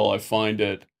fill air while I find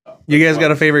it. You guys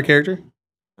got a favorite character?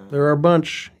 There are a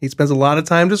bunch. He spends a lot of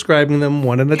time describing them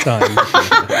one at a time.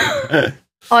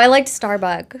 Oh, I liked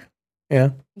Starbuck.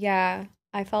 Yeah. Yeah.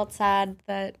 I felt sad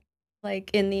that, like,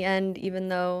 in the end, even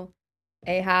though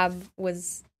Ahab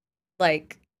was,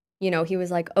 like, you know, he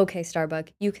was like, okay,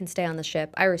 Starbuck, you can stay on the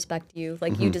ship. I respect you.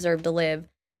 Like, you deserve to live. And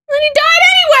then he died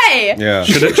anyway! Yeah.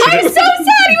 I was so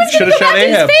sad. He was going to go back to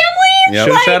his family. Yep.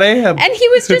 Should have shot Ahab. And he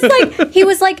was just like,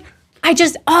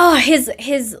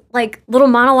 his like little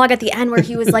monologue at the end where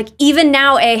he was like, even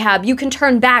now, Ahab, you can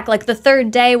turn back like the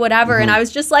third day, whatever. And I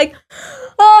was just like,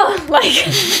 oh, like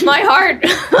my heart.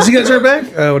 Is he gonna turn back?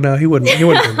 Oh no, he wouldn't. He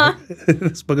wouldn't turn back.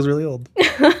 This book is really old.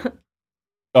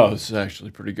 Oh, this is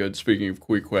actually pretty good. Speaking of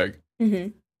Queequeg.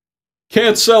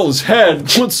 Can't sell his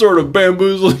head? What sort of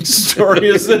bamboozling story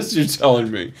is this you're telling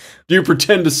me? Do you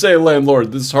pretend to say,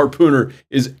 landlord, this harpooner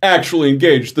is actually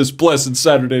engaged this blessed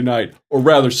Saturday night, or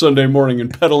rather Sunday morning, in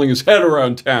peddling his head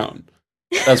around town?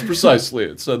 That's precisely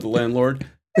it, said the landlord.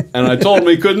 And I told him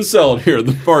he couldn't sell it here.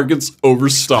 The market's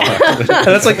overstocked. And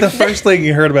that's like the first thing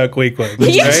you heard about Queequeg,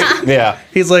 right? Yeah.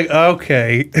 He's like,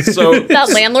 okay. So that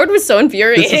landlord was so This is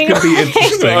infuriating. gonna be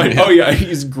interesting. oh yeah,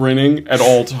 he's grinning at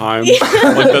all times.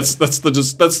 Like that's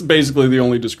basically the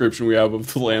only description we have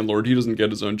of the landlord. He doesn't get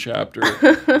his own chapter,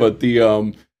 but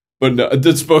no,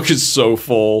 this book is so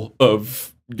full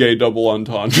of gay double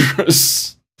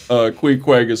entendres.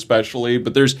 Queequeg especially,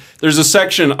 but there's a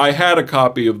section. I had a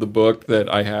copy of the book that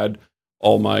I had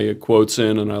all my quotes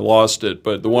in, and I lost it.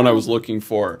 But the one I was looking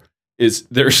for is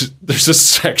there's a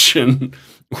section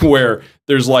where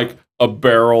there's like a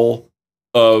barrel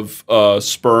of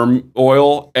sperm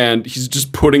oil, and he's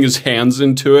just putting his hands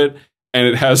into it, and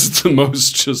it has the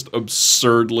most just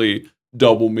absurdly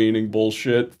double meaning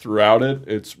bullshit throughout it.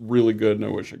 It's really good, and I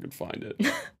wish I could find it.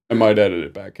 I might edit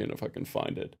it back in if I can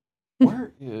find it.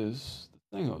 Where is the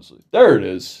thing I was like? There it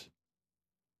is.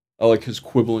 I like his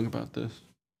quibbling about this.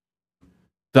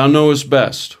 Thou knowest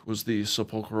best, was the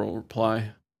sepulchral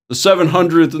reply. The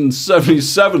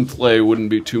 777th lay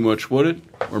wouldn't be too much, would it?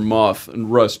 Where moth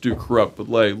and rust do corrupt but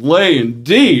lay. Lay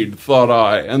indeed, thought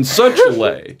I, and such a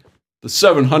lay. The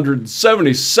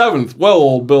 777th, well,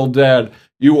 old Bildad,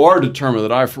 you are determined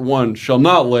that I, for one, shall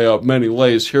not lay up many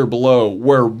lays here below,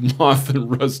 where moth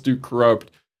and rust do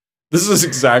corrupt. This is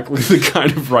exactly the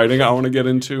kind of writing I want to get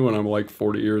into when I'm like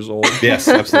 40 years old. Yes,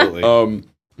 absolutely.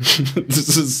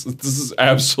 This is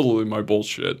absolutely my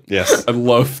bullshit. Yes. I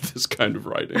love this kind of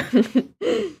writing.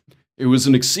 It was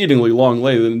an exceedingly long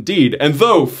lay indeed, and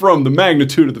though from the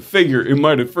magnitude of the figure it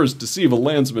might at first deceive a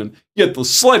landsman, yet the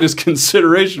slightest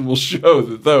consideration will show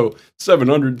that though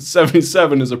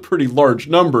 777 is a pretty large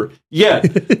number,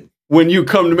 yet when you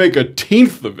come to make a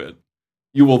tenth of it,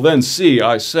 you will then see,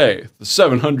 I say, the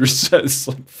 700 it's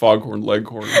like foghorn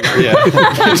leghorn. Yeah.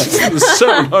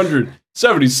 The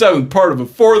 777th part of a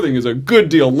farthing is a good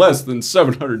deal less than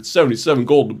 777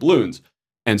 gold doubloons.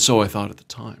 And so I thought at the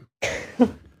time.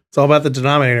 It's all about the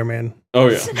denominator, man. Oh,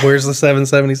 yeah. Where's the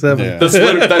 777? Yeah. That's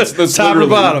Top to literally-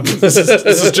 bottom. This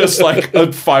is just like a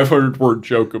 500-word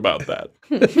joke about that.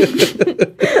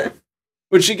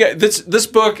 Which you get, this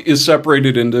book is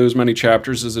separated into as many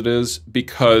chapters as it is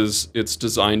because it's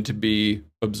designed to be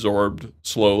absorbed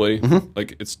slowly. Mm-hmm.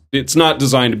 Like it's not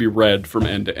designed to be read from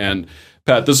end to end.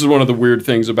 Pat, this is one of the weird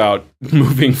things about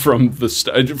moving from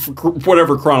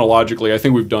whatever chronologically. I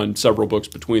think we've done several books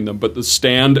between them, but The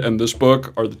Stand and this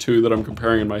book are the two that I'm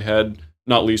comparing in my head.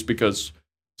 Not least because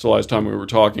it's the last time we were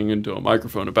talking into a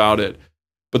microphone about it.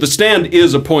 But The Stand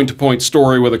is a point-to-point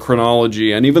story with a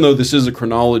chronology, and even though this is a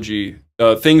chronology,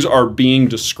 things are being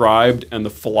described, and the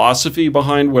philosophy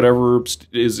behind whatever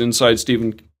is inside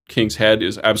Stephen King's head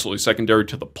is absolutely secondary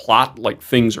to the plot, like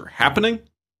things are happening.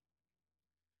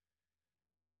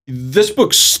 This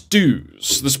book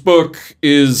stews. This book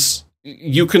is,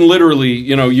 you can literally,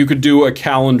 you could do a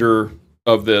calendar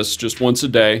of this just once a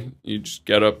day. You just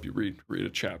get up, you read a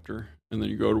chapter, and then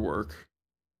you go to work,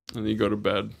 and then you go to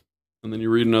bed. And then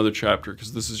you read another chapter,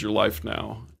 because this is your life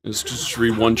now, is just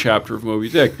read one chapter of Moby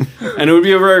Dick. And it would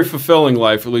be a very fulfilling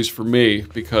life, at least for me,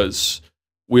 because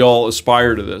we all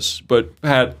aspire to this. But,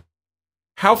 Pat,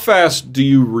 how fast do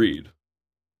you read?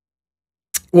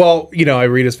 Well, I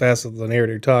read as fast as the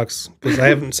narrator talks, because I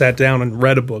haven't sat down and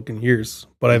read a book in years,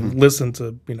 but I've listened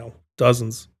to,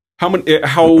 dozens. How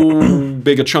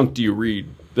big a chunk do you read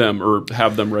them, or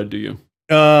have them read to you?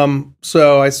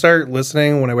 So I start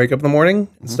listening when I wake up in the morning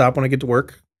and stop when I get to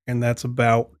work, and that's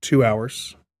about 2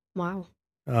 hours. Wow.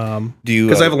 Do you?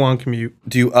 Because I have a long commute.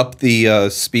 Do you up the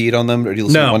speed on them, or do you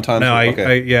listen one time? No,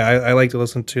 I like to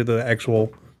listen to the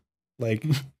actual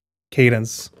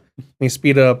cadence. When you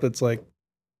speed it up, it's like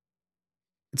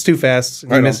it's too fast.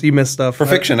 You miss stuff. For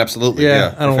fiction, absolutely.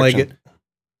 Yeah, I don't like it.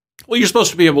 Well, you're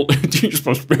supposed to be able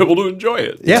to enjoy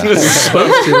it. Yeah,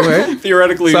 supposed to, right?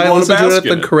 Theoretically, so you I want to listen to bask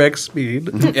it at the correct speed.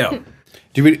 Yeah. Do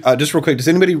you read, just real quick, does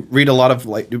anybody read a lot of,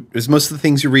 is most of the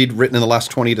things you read written in the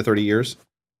last 20 to 30 years?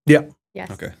 Yeah.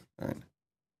 Yes. Okay. All right.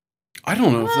 I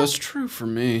don't know if that's true for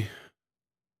me.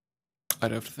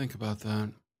 I'd have to think about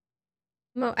that.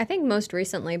 I think most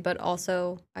recently, but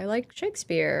also I like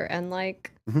Shakespeare, and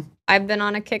I've been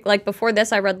on a kick. Like before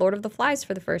this, I read Lord of the Flies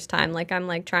for the first time. Like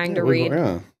I'm trying to read.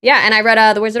 Yeah, and I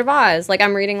read The Wizard of Oz. Like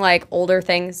I'm reading older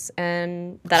things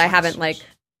and that I haven't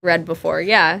read before.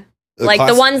 Yeah.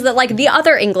 The ones that the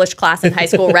other English class in high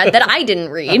school read that I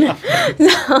didn't read.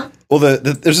 Well,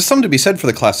 there's just something to be said for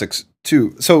the classics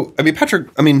too. So, Patrick,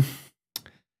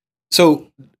 so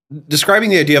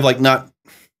describing the idea of not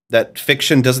that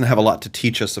fiction doesn't have a lot to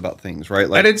teach us about things, right?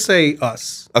 I didn't say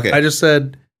us. Okay. I just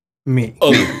said me.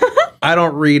 I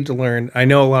don't read to learn. I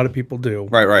know a lot of people do.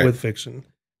 Right. With fiction.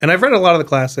 And I've read a lot of the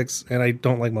classics, and I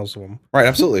don't like most of them. Right,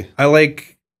 absolutely. I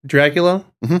like Dracula,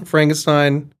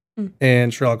 Frankenstein,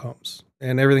 and Sherlock Holmes.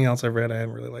 And everything else I've read, I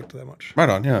haven't really liked that much. Right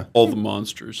on, yeah. All the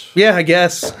monsters. Yeah, I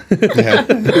guess. Yeah.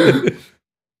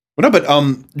 Well, no, but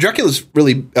Dracula's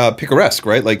really picaresque,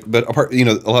 right? But apart,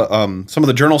 some of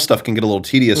the journal stuff can get a little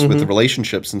tedious with the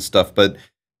relationships and stuff. But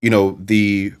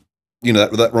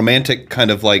that romantic kind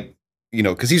of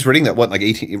because he's writing that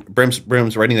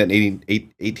Bram's writing that in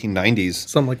 1890s,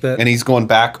 something like that, and he's going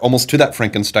back almost to that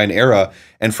Frankenstein era.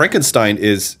 And Frankenstein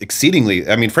is exceedingly.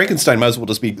 Frankenstein might as well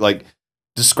just be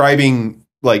describing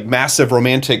massive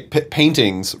romantic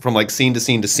paintings from scene to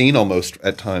scene to scene almost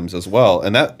at times as well.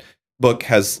 And that book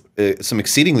has some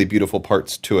exceedingly beautiful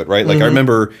parts to it, right? I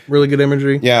remember really good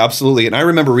imagery. Yeah, absolutely. And I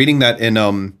remember reading that in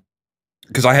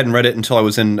because I hadn't read it until I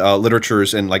was in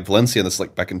literatures in Valencia. This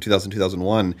back in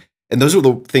 2001. And those are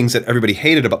the things that everybody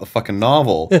hated about the fucking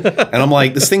novel. And I'm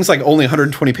like, this thing's only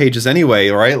 120 pages anyway,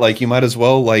 right? You might as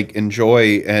well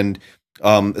enjoy, and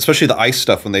especially the ice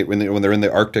stuff when they're in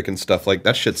the Arctic and stuff,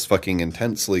 that shit's fucking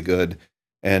intensely good.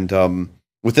 And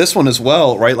with this one as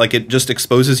well, right? It just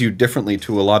exposes you differently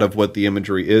to a lot of what the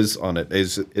imagery is on it.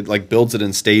 It builds it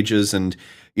in stages, and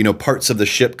parts of the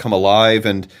ship come alive,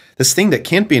 and this thing that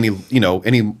can't be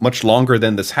any much longer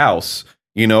than this house,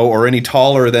 or any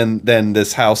taller than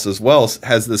this house as well,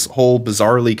 has this whole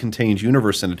bizarrely contained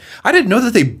universe in it. I didn't know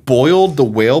that they boiled the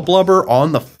whale blubber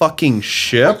on the fucking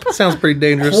ship. Sounds pretty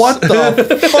dangerous. What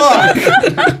the fuck?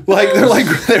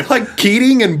 they're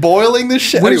heating and boiling this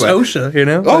shit. Where's anyway.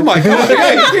 OSHA, Oh my god.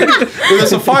 Hey,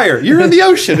 there's a fire. You're in the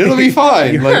ocean. It'll be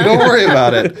fine. Don't worry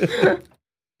about it.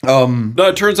 No,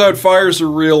 it turns out fires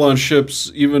are real on ships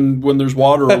even when there's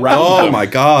water around them. Oh my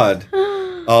god.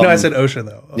 No, I said OSHA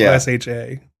though. Yeah.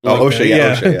 OSHA. OSHA,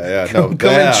 yeah. OSHA, yeah. No, come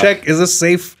and check. Is this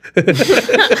safe?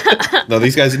 No,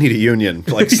 these guys need a union.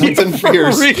 Something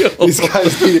fierce. Real. These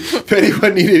guys if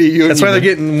anyone needed a union. That's why they're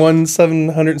getting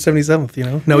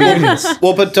 777th. No unions.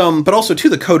 Well, but also too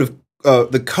the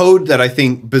code that I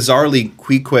think bizarrely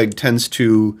Queequeg tends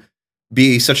to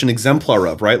be such an exemplar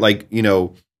of, right?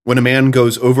 When a man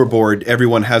goes overboard,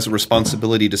 everyone has a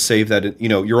responsibility to save that.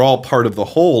 You're all part of the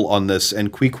whole on this,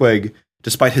 and Queequeg,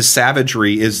 despite his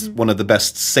savagery, is one of the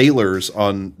best sailors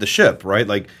on the ship,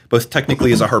 right? Both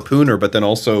technically as a harpooner, but then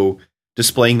also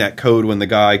displaying that code when the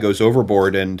guy goes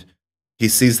overboard and he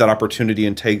sees that opportunity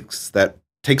and takes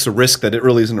a risk that it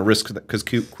really isn't a risk, because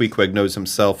Queequeg knows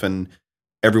himself and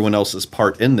everyone else's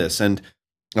part in this. And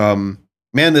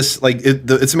man, this like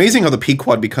it's amazing how the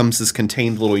Pequod becomes this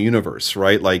contained little universe,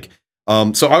 right? Like,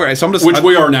 so all right, so I'm just Which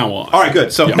we are now on. all right,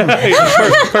 good. So,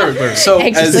 Perfect. so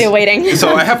Anxiously awaiting.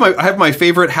 So I have my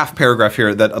favorite half paragraph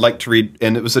here that I'd like to read,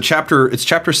 and it was a chapter. It's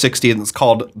chapter 60, and it's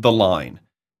called "The Line,"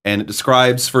 and it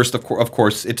describes first, of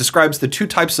course, it describes the two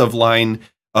types of line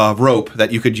rope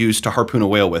that you could use to harpoon a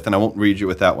whale with, and I won't read you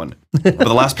with that one. But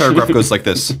the last paragraph goes like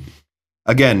this: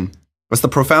 again. As the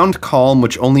profound calm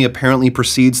which only apparently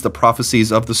precedes the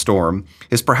prophecies of the storm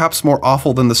is perhaps more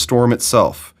awful than the storm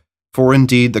itself, for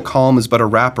indeed the calm is but a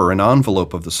wrapper and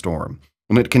envelope of the storm,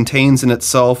 and it contains in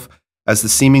itself, as the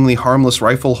seemingly harmless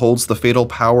rifle holds the fatal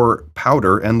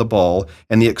powder and the ball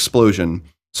and the explosion,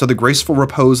 so the graceful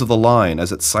repose of the line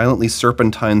as it silently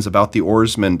serpentines about the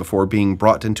oarsmen before being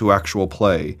brought into actual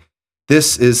play.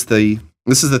 This is the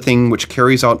thing which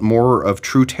carries out more of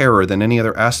true terror than any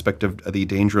other aspect of the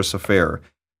dangerous affair.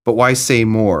 But why say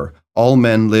more? All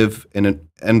men live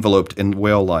enveloped in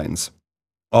whale lines.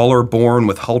 All are born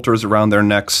with halters around their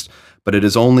necks, but it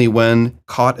is only when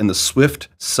caught in the swift,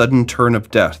 sudden turn of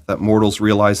death that mortals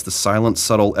realize the silent,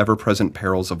 subtle, ever-present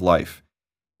perils of life.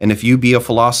 And if you be a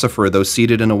philosopher, though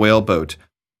seated in a whaleboat,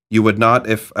 you would not,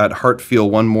 if at heart, feel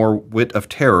one more whit of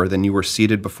terror than you were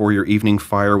seated before your evening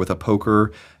fire with a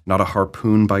poker, not a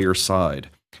harpoon by your side.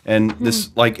 And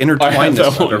this like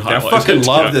intertwinedness. I fucking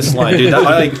love this line, dude.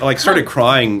 I like started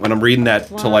crying when I'm reading that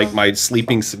to like my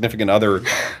sleeping significant other,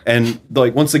 and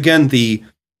like once again the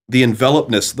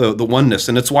envelopedness, the oneness,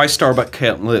 and it's why Starbuck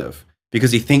can't live,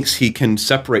 because he thinks he can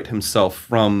separate himself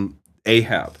from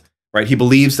Ahab. Right? He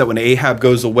believes that when Ahab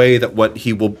goes away, that what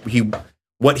he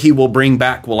will bring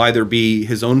back will either be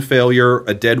his own failure,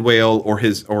 a dead whale,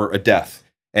 or a death.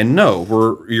 And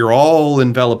no, you're all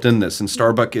enveloped in this, and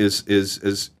Starbuck is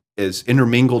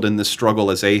intermingled in this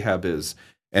struggle as Ahab is,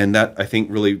 and that I think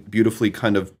really beautifully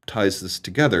kind of ties this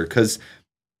together. Because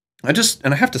I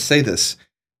have to say this,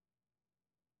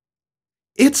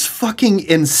 it's fucking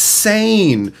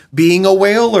insane being a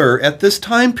whaler at this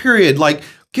time period. Like,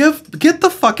 get the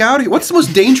fuck out of here. What's the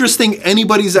most dangerous thing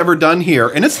anybody's ever done here?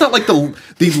 And it's not like the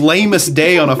lamest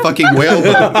day on a fucking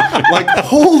whaleboat. Like,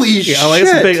 holy shit.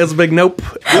 That's a big nope.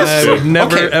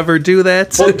 Never ever do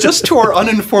that. Well, just to our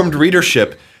uninformed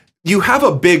readership, you have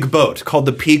a big boat called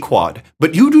the Pequod,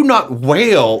 but you do not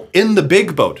whale in the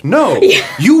big boat. No,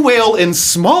 you whale in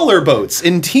smaller boats,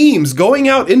 in teams, going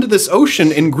out into this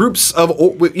ocean in groups of,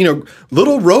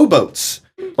 little rowboats.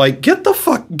 Like, get the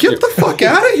fuck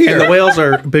out of here. And the whales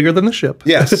are bigger than the ship.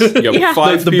 Yes. Yeah,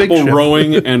 five the big people ship.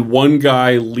 rowing and one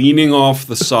guy leaning off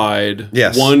the side.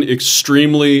 Yes. One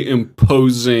extremely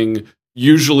imposing,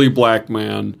 usually black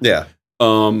man. Yeah.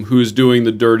 Who's doing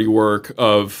the dirty work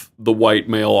of the white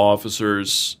male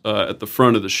officers at the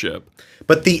front of the ship.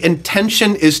 But the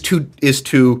intention is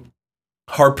to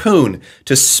harpoon,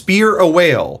 to spear a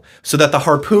whale, so that the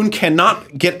harpoon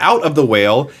cannot get out of the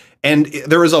whale, and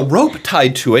there is a rope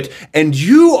tied to it, and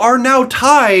you are now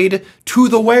tied to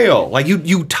the whale. Like,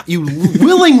 you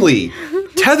willingly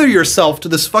tether yourself to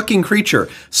this fucking creature.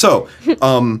 So,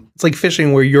 it's like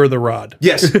fishing where you're the rod.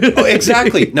 yes,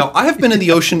 exactly. Now, I have been in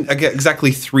the ocean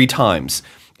exactly 3 times,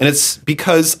 and it's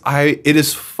because it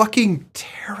is fucking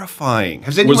terrifying.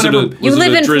 Has anyone ever? You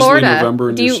live in drizzly Florida. November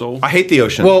in Do your you- soul? I hate the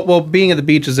ocean. Well, being at the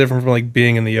beach is different from like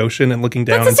being in the ocean and looking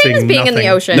down That's the and same seeing as being in the nothing.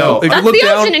 ocean. No, if you That's look the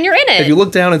down- ocean and you're in it. If you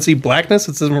look down and see blackness,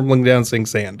 it's different from looking down and seeing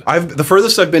sand. The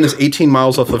furthest I've been is 18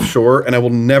 miles off of shore, and I will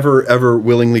never ever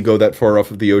willingly go that far off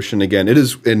of the ocean again. It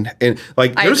is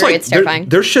like I there's agree, like it's terrifying.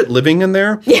 there's shit living in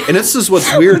there, and this is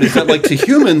what's weird is that like to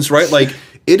humans, right? Like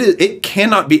it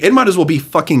cannot be. It might as well be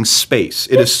fucking space.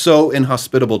 It is so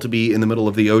inhospitable to be in the middle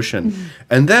of the ocean,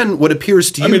 and then what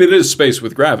appears to you? I mean, it is space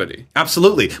with gravity.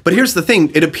 Absolutely. But here's the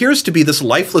thing. It appears to be this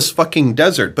lifeless fucking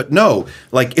desert, but no,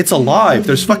 like it's alive.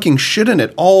 There's fucking shit in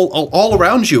it all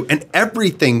around you, and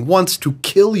everything wants to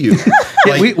kill you.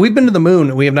 Like, We've been to the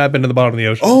moon. We have not been to the bottom of the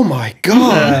ocean. oh my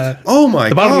God. Oh my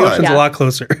The bottom of the God. ocean's Yeah. a lot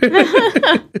closer.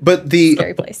 But the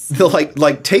Scary place. the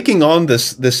like taking on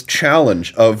this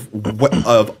challenge of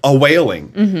a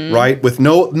whaling, right? With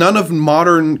none of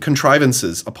modern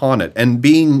contrivances upon it, and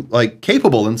being like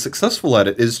capable and successful at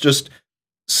it is just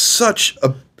such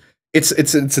a it's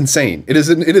insane. It is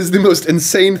the most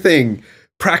insane thing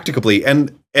practicably,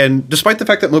 and despite the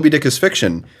fact that Moby Dick is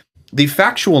fiction, the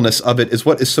factualness of it is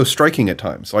what is so striking at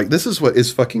times. Like, this is what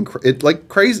is fucking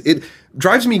crazy. It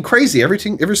drives me crazy every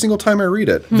single time I read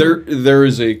it. There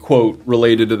is a quote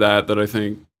related to that I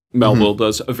think Melville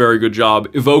does a very good job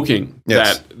evoking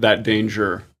Yes. that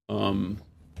danger,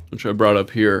 which I brought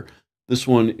up here. This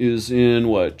one is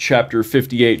in chapter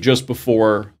 58, just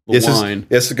before the line.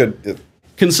 It's a good.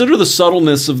 Consider the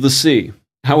subtleness of the sea.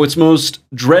 how its most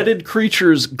dreaded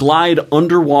creatures glide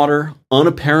underwater,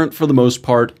 unapparent for the most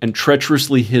part, and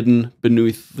treacherously hidden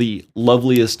beneath the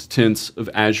loveliest tints of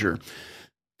azure.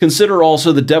 Consider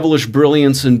also the devilish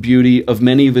brilliance and beauty of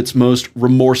many of its most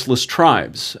remorseless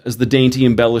tribes, as the dainty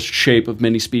embellished shape of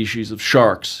many species of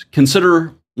sharks.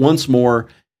 Consider, once more,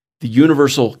 the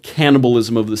universal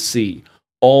cannibalism of the sea,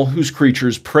 all whose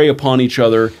creatures prey upon each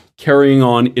other, carrying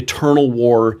on eternal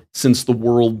war since the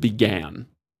world began.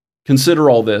 Consider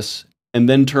all this, and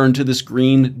then turn to this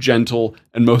green, gentle,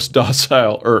 and most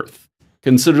docile earth.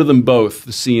 Consider them both,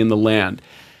 the sea and the land.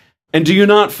 And do you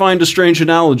not find a strange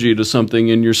analogy to something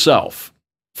in yourself?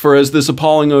 For as this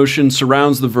appalling ocean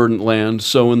surrounds the verdant land,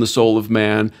 so in the soul of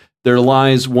man, there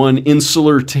lies one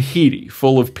insular Tahiti,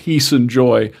 full of peace and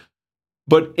joy,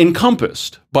 but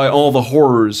encompassed by all the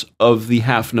horrors of the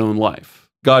half-known life.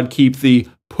 God keep thee,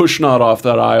 push not off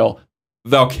that isle,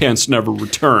 thou canst never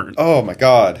return. Oh my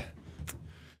God.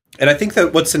 And I think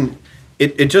that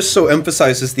it just so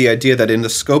emphasizes the idea that in the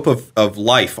scope of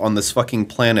life on this fucking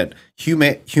planet,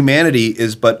 humanity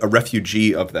is but a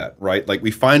refugee of that, right? Like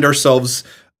we find ourselves,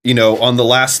 on the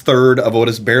last third of what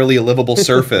is barely a livable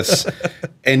surface.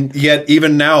 And yet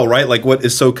even now, right, like what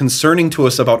is so concerning to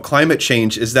us about climate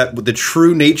change is that the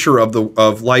true nature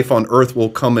of life on Earth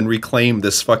will come and reclaim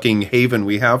this fucking haven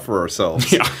we have for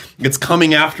ourselves. Yeah. It's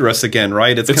coming after us again,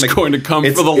 right? It's going to come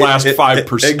for the last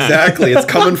 5%. Exactly. It's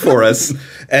coming for us.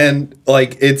 And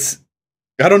like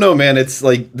I don't know, man. It's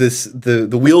like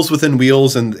the wheels within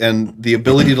wheels and the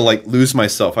ability to like lose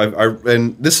myself.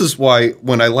 And this is why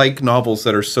when I like novels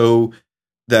that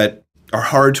are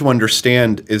hard to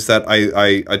understand is that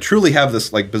I truly have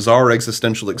this like bizarre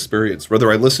existential experience,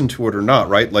 whether I listen to it or not,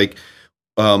 right? Like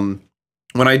a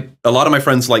lot of my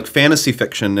friends like fantasy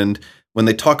fiction, and when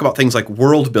they talk about things like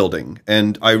world building,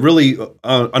 and I really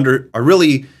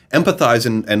empathize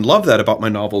and love that about my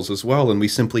novels as well. And we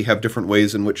simply have different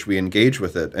ways in which we engage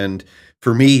with it. And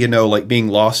for me, like being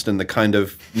lost in the kind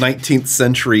of 19th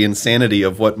century insanity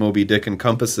of what Moby Dick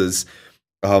encompasses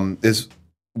is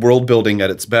world building at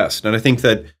its best. And I think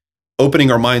that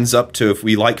opening our minds up to if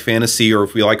we like fantasy or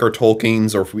if we like our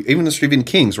Tolkien's or if we even the Stephen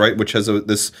King's, right, which has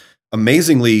this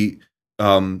amazingly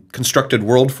constructed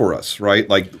world for us, right?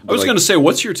 Like I was going to say,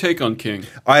 what's your take on King?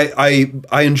 I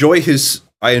enjoy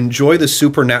the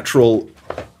supernatural.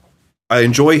 I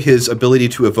enjoy his ability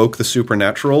to evoke the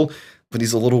supernatural, but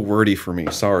he's a little wordy for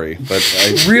me. Sorry,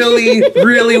 but really,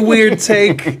 really weird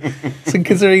take. So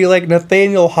consider you like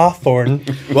Nathaniel Hawthorne.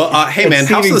 Well, hey man,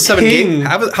 House of the Seven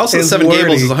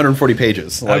Gables is 140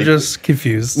 pages. I'm just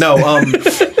confused. No,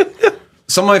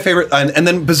 some of my favorite, and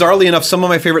then bizarrely enough, some of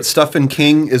my favorite stuff in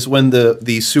King is when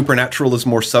the supernatural is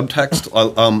more subtext,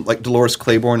 like Dolores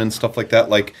Claiborne and stuff like that.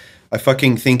 Like I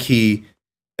fucking think he.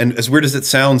 And as weird as it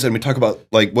sounds, and we talk about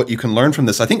like what you can learn from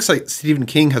this, I think Stephen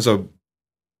King has a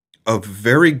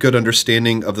very good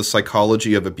understanding of the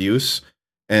psychology of abuse,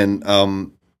 and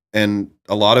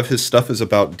a lot of his stuff is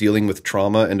about dealing with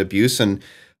trauma and abuse, and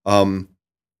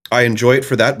I enjoy it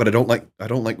for that, but I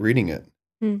don't like reading it,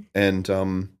 and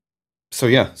so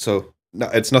no,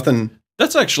 it's nothing.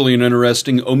 That's actually an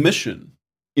interesting omission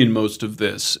in most of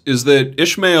this, is that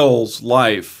Ishmael's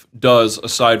life does,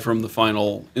 aside from the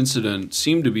final incident,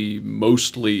 seem to be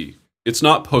mostly, it's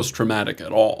not post-traumatic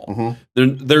at all.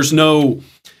 Mm-hmm. There's no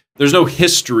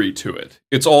history to it.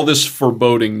 It's all this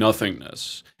foreboding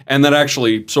nothingness. And that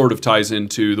actually sort of ties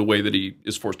into the way that he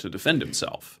is forced to defend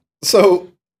himself.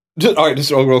 So, all right,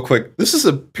 just real quick. This is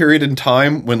a period in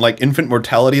time when like infant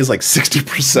mortality is like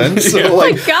 60%. So Yeah.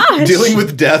 like Oh my gosh. dealing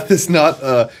with death is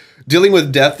not... Dealing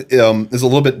with death is a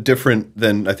little bit different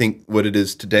than I think what it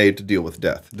is today to deal with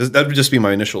death. That would just be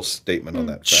my initial statement on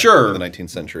that. Fact Sure. in the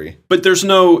 19th century. But there's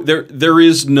none of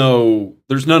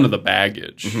the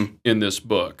baggage in this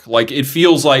book. Like it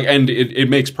feels like, and it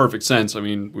makes perfect sense. I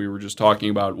mean, we were just talking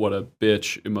about what a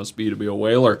bitch it must be to be a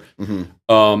whaler.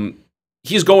 Mm-hmm.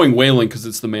 He's going whaling because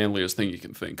it's the manliest thing you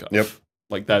can think of. Yep.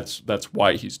 Like that's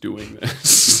why he's doing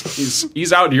this.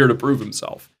 he's out here to prove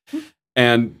himself.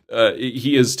 And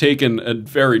he has taken a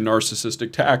very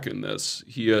narcissistic tack in this.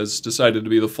 He has decided to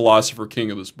be the philosopher king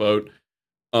of this boat.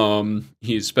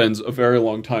 He spends a very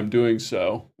long time doing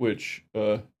so, which,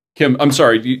 Kim, I'm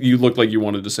sorry, you looked like you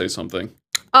wanted to say something.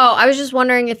 Oh, I was just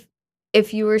wondering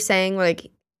if you were saying,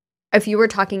 like, if you were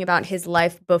talking about his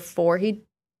life before he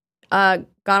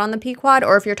got on the Pequod,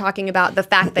 or if you're talking about the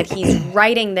fact that he's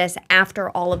writing this after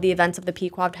all of the events of the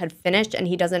Pequod had finished, and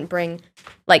he doesn't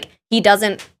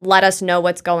let us know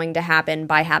what's going to happen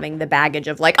by having the baggage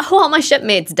of like, oh, all my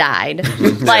shipmates died.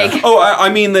 Like, I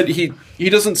mean that he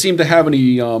doesn't seem to have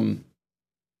any.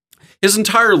 His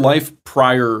entire life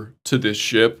prior to this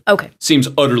ship Okay. seems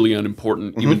utterly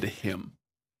unimportant even to him.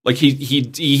 Like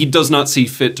he does not see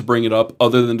fit to bring it up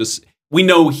other than we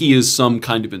know he is some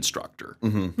kind of instructor.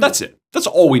 That's it. That's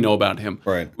all we know about him.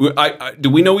 Right. Do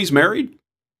we know he's married?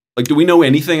 Like, do we know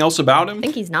anything else about him? I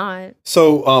think he's not.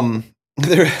 So,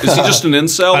 there, Is he just an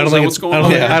incel? I don't Is that think what's it's, going I on?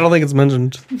 don't, think, I don't think it's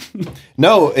mentioned.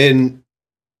 no, and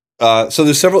so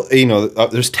there's several,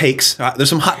 there's takes. There's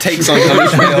some hot takes on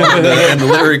Ishmael and the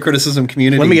literary criticism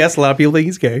community. Let me guess, a lot of people think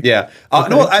he's gay. Yeah.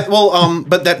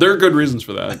 But that There are good reasons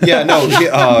for that. yeah, no.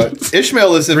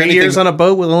 Ishmael is if 3 anything, years on a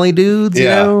boat with only dudes,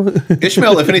 Yeah. you know?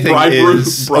 Ishmael, if anything,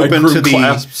 is open to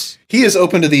clasps. he is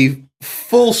open to the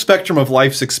full spectrum of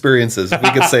life's experiences. If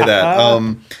we could say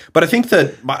that. But I think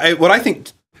that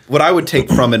what I would take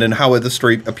from it and how the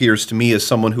story appears to me as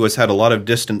someone who has had a lot of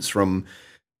distance from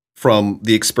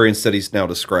the experience that he's now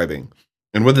describing,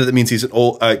 and whether that means he's an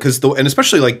old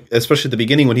especially at the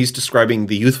beginning when he's describing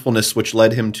the youthfulness which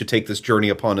led him to take this journey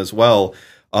upon as well.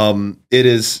 It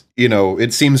is,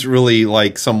 it seems really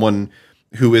like someone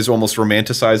who is almost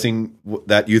romanticizing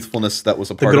that youthfulness that was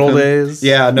a part good of old him. days.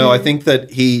 Yeah, no, I think that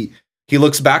he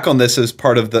looks back on this as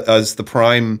part of the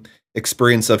prime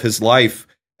experience of his life,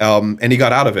 and he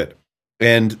got out of it.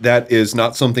 And that is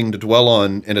not something to dwell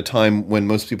on in a time when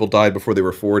most people died before they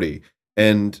were 40.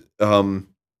 And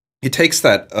he takes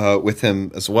that with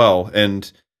him as well.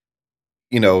 And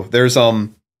there's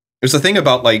a thing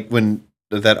about like when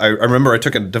that I remember I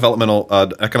took a developmental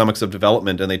economics of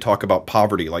development, and they talk about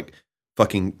poverty, like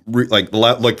fucking like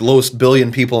the lowest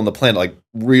billion people on the planet, like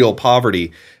real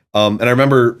poverty. And I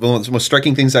remember one of the most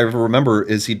striking things I ever remember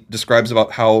is he describes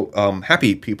about how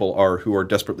happy people are who are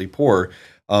desperately poor.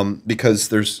 Because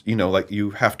there's, like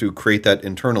you have to create that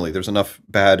internally. There's enough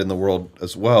bad in the world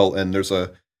as well. And there's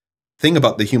a thing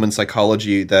about the human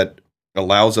psychology that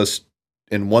allows us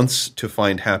and wants to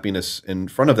find happiness in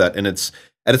front of that. And it's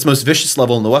at its most vicious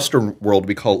level in the Western world,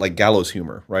 we call it like gallows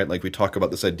humor, right? Like we talk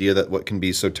about this idea that what can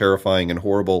be so terrifying and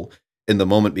horrible in the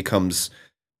moment becomes,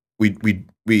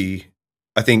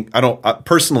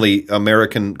 personally,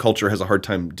 American culture has a hard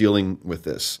time dealing with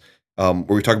this. Where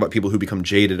we talk about people who become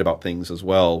jaded about things as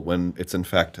well, when it's in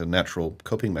fact a natural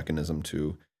coping mechanism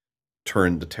to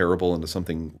turn the terrible into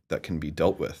something that can be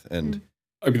dealt with. And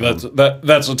I mean,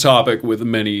 that's a topic with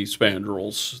many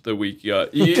spandrels that we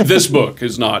this book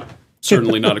is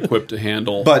certainly not equipped to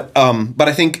handle. But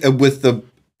I think with the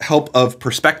help of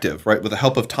perspective, right, with the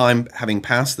help of time having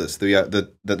passed this,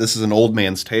 that this is an old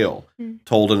man's tale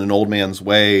told in an old man's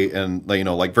way, and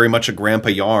like very much a grandpa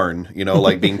yarn,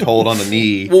 like being told on a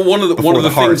knee. Well, one of the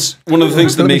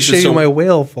things that makes it so my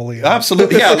whale fully.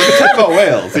 Absolutely, yeah. Let's talk about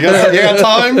whales. You got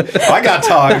time? I got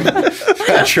time,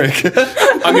 Patrick.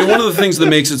 I mean, one of the things that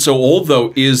makes it so old,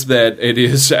 though, is that it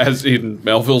is, as in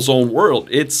Melville's own world,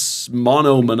 it's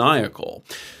monomaniacal.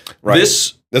 Right.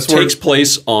 This takes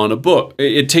place on a book.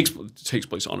 It takes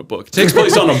place on a book. It takes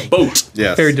place on a boat.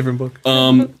 Yes. Very different book.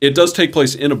 It does take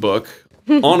place in a book,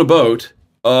 on a boat.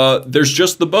 There's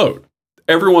just the boat.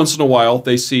 Every once in a while,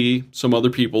 they see some other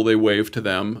people. They wave to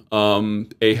them.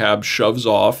 Ahab shoves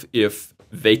off if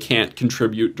they can't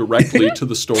contribute directly to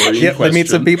the story. Yeah, they meet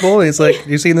some people. And he's like,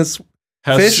 "You seen this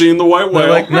Has fish?" seen the white They're whale.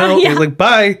 like, "No." Yeah. He's like,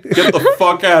 "Bye." Get the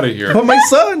fuck out of here. But my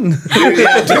son.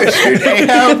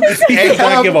 Ahab He does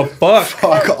not give a fuck.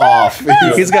 fuck off.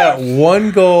 He's got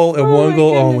one goal and one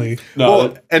goal only. No,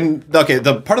 Well, and okay,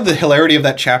 the part of the hilarity of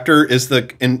that chapter is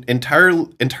the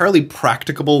entirely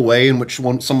practicable way in which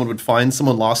someone would find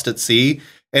someone lost at sea,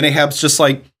 and Ahab's just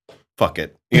like, "Fuck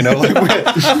it,"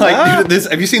 like this.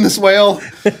 Have you seen this whale?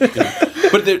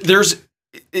 but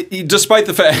despite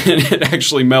the fact, and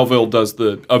actually Melville does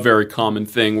a very common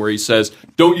thing where he says,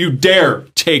 "Don't you dare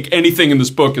take anything in this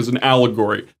book as an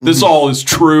allegory. This all is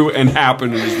true and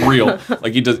happened and is real."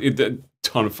 Like he does. A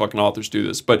ton of fucking authors do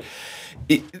this, but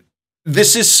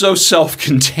this is so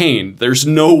self-contained. There's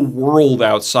no world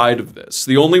outside of this.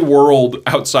 The only world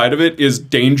outside of it is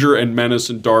danger and menace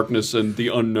and darkness and the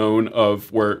unknown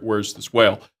of where's this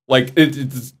whale. Like,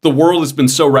 the world has been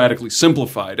so radically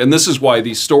simplified. And this is why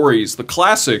these stories, the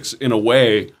classics, in a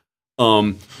way,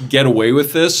 get away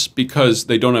with this because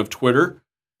they don't have Twitter.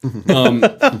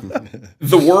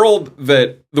 The world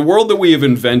that we have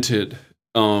invented,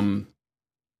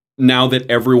 now that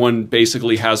everyone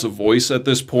basically has a voice at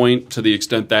this point, to the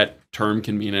extent that term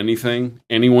can mean anything,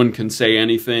 anyone can say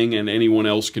anything and anyone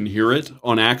else can hear it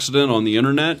on accident on the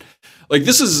internet. Like,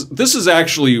 this is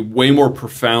actually way more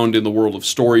profound in the world of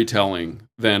storytelling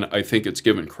than I think it's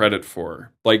given credit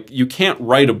for. Like, you can't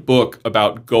write a book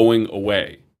about going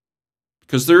away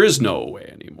because there is no away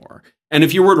anymore. And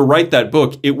if you were to write that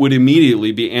book, it would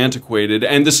immediately be antiquated.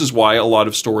 And this is why a lot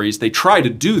of stories, they try to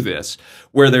do this,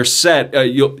 where they're set,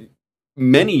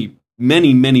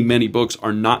 many books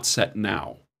are not set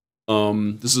now.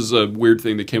 This is a weird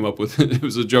thing that came up with, it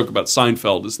was a joke about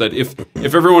Seinfeld, is that if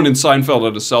everyone in Seinfeld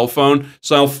had a cell phone,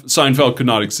 Seinfeld could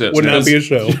not exist. Would not be a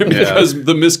show. Because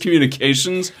the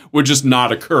miscommunications would just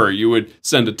not occur. You would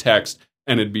send a text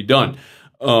and it'd be done.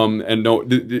 And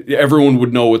everyone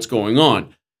would know what's going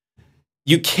on.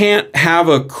 You can't have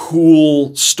a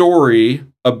cool story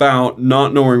about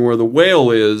not knowing where the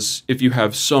whale is if you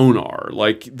have sonar.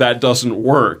 Like, that doesn't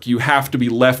work. You have to be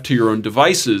left to your own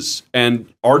devices.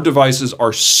 And our devices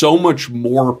are so much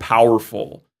more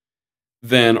powerful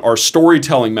than our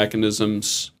storytelling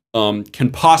mechanisms can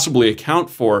possibly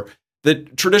account for,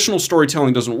 that traditional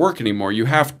storytelling doesn't work anymore. You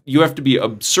have to be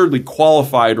absurdly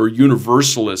qualified or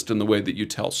universalist in the way that you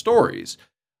tell stories,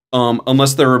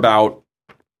 unless they're about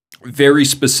very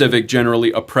specific,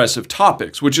 generally oppressive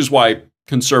topics, which is why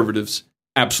conservatives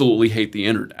absolutely hate the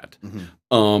internet.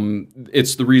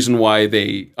 It's the reason why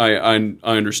I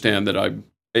understand that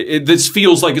this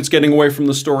feels like it's getting away from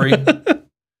the story,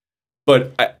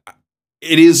 but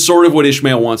it is sort of what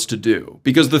Ishmael wants to do,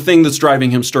 because the thing that's driving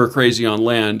him stir crazy on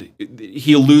land,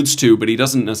 he alludes to, but he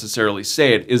doesn't necessarily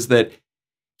say it, is that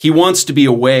he wants to be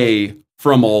away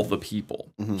from all the people.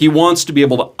 He wants to be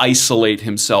able to isolate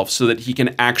himself so that he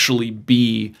can actually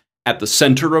be at the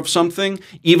center of something,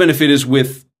 even if it is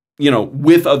with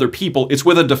other people. It's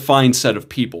with a defined set of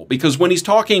people. Because when he's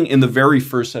talking in the very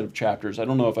first set of chapters, I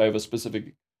don't know if I have a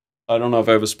specific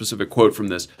quote from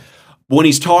this. When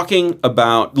he's talking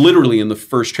about, literally in the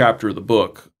first chapter of the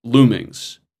book,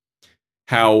 loomings,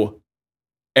 how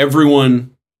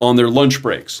everyone on their lunch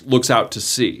breaks looks out to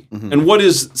sea. And what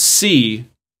is sea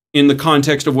in the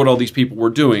context of what all these people were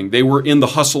doing? They were in the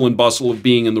hustle and bustle of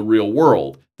being in the real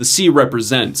world. The sea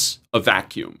represents a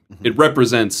vacuum. It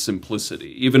represents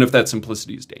simplicity, even if that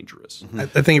simplicity is dangerous. I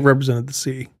think it represented the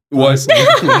sea. What?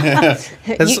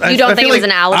 You don't think it was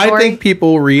an allegory? I think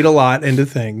people read a lot into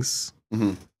things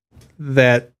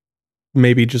that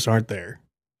maybe just aren't there.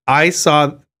 I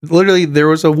saw, literally, there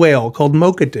was a whale called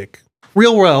Mocha Dick.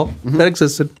 Real whale that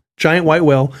existed. Giant white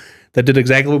whale that did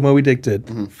exactly what Moby Dick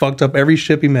did. Fucked up every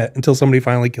ship he met until somebody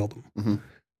finally killed him.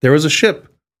 There was a ship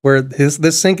where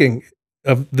this sinking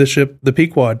of the ship, the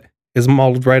Pequod, is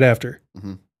modeled right after.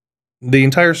 The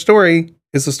entire story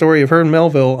is the story of her and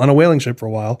Melville on a whaling ship for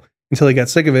a while until he got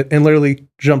sick of it and literally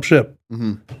jumped ship.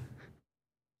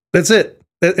 That's it.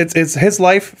 It's his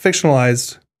life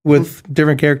fictionalized with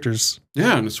different characters.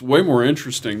 Yeah, and it's way more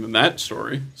interesting than that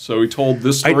story. So he told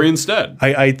this story instead.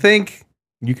 I think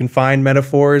you can find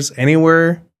metaphors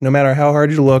anywhere, no matter how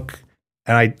hard you look.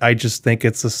 And I just think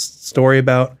it's a story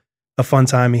about a fun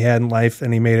time he had in life,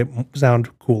 and he made it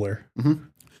sound cooler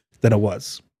than it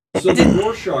was. So the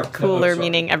Rorschach Cooler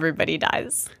meaning everybody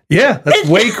dies. Yeah, that's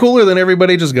way cooler than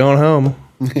everybody just going home.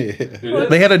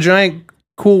 They had a giant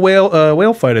cool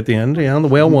whale fight at the end. You know, the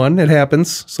whale won. It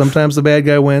happens. Sometimes the bad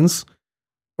guy wins.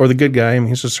 Or the good guy. I mean,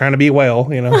 he's just trying to be a whale,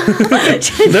 you know.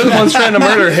 They're the ones trying to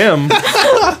murder him.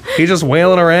 He's just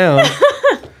wailing around.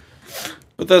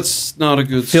 But that's not a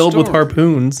good Filled story. with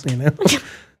harpoons, you know.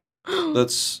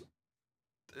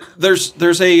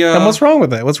 There's a... and what's wrong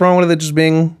with that? What's wrong with it just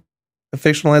being a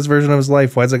fictionalized version of his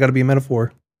life? Why's that got to be a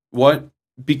metaphor? What?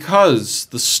 Because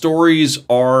the stories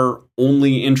are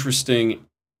only interesting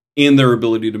in their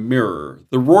ability to mirror.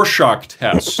 The Rorschach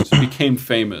test became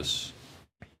famous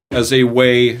as a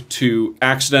way to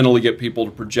accidentally get people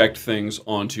to project things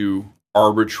onto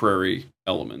arbitrary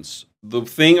elements. The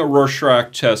thing a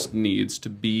Rorschach test needs to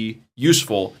be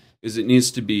useful is it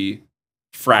needs to be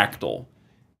fractal.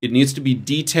 It needs to be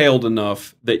detailed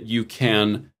enough that you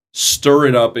can stir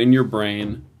it up in your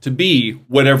brain to be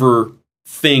whatever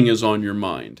thing is on your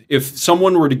mind. If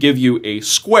someone were to give you a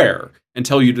square and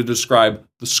tell you to describe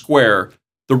the square,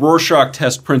 the Rorschach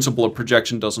test principle of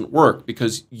projection doesn't work,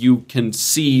 because you can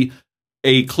see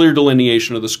a clear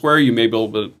delineation of the square. You may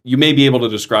be able to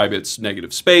describe its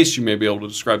negative space. You may be able to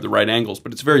describe the right angles,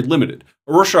 but it's very limited.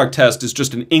 A Rorschach test is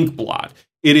just an ink blot.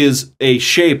 It is a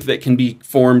shape that can be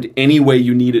formed any way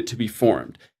you need it to be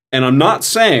formed. And I'm not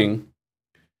saying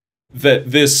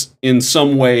that this in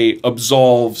some way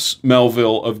absolves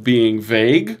Melville of being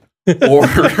vague or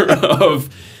of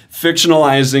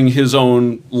fictionalizing his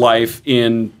own life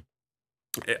in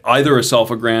either a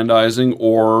self-aggrandizing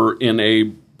or in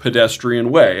a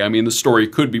pedestrian way. I mean, the story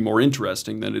could be more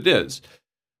interesting than it is.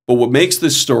 But what makes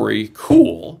this story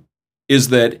cool is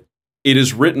that it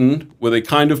is written with a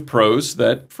kind of prose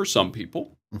that, for some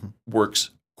people,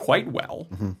 works quite well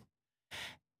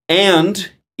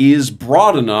and is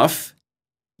broad enough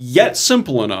yet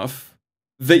simple enough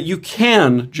that you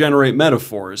can generate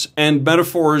metaphors, and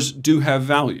metaphors do have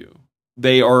value.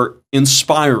 They are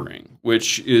inspiring,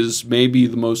 which is maybe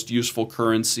the most useful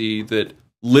currency that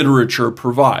literature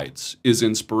provides, is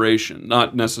inspiration.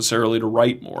 Not necessarily to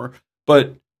write more,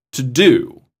 but to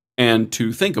do and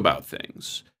to think about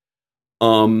things.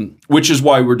 Which is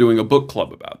why we're doing a book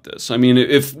club about this. I mean,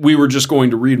 if we were just going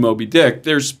to read Moby Dick,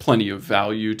 there's plenty of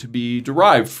value to be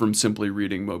derived from simply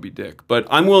reading Moby Dick. But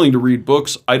I'm willing to read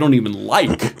books I don't even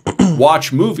like,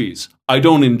 watch movies I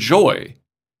don't enjoy.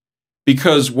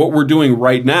 Because what we're doing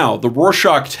right now, the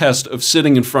Rorschach test of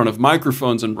sitting in front of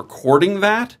microphones and recording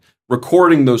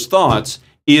those thoughts,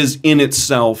 is in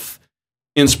itself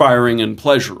inspiring and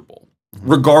pleasurable,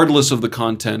 regardless of the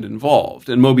content involved.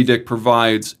 And Moby Dick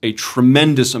provides a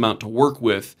tremendous amount to work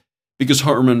with because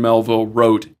Herman Melville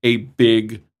wrote a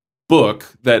big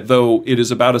book that, though it is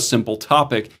about a simple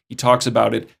topic, he talks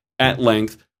about it at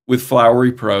length with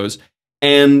flowery prose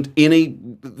and in a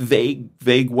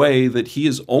vague way that he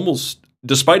is almost,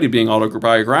 despite it being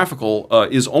autobiographical,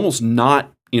 is almost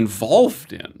not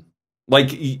involved in. Like,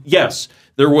 yes,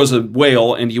 there was a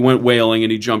whale and he went whaling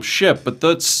and he jumped ship, but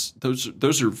those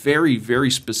are very,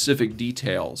 very specific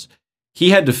details.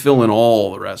 He had to fill in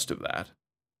all the rest of that.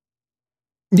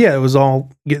 Yeah, it was all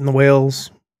getting the whales,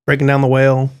 breaking down the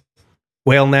whale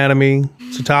anatomy,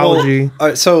 cytology.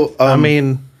 Well, I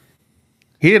mean,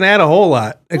 he didn't add a whole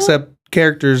lot except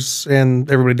characters and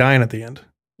everybody dying at the end.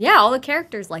 Yeah, all the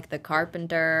characters like the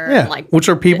carpenter. Yeah, And like which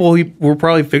are people who were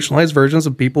probably fictionalized versions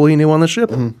of people he knew on the ship.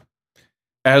 Mhm.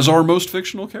 As are most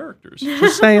fictional characters.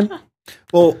 Just saying.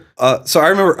 Well, so I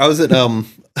remember I was in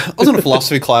a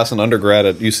philosophy class in undergrad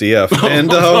at UCF,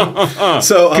 and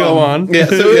so Go on. but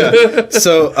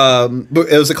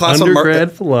it was a class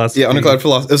Undergrad philosophy. Yeah, undergrad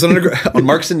philosophy. It was an undergrad on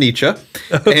Marx and Nietzsche,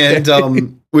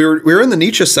 and we were in the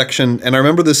Nietzsche section, and I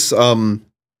remember this.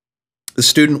 The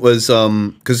student was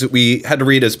because we had to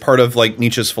read as part of like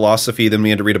Nietzsche's philosophy. Then we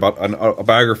had to read about a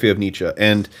biography of Nietzsche,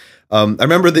 and I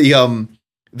remember the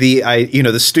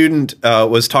student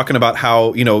was talking about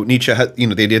how Nietzsche had the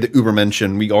idea that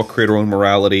Übermenschen, we all create our own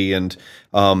morality, and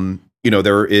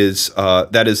there is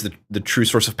that is the true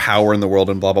source of power in the world,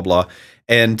 and blah blah blah,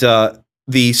 and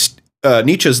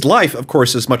Nietzsche's life, of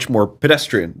course, is much more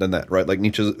pedestrian than that, right? Like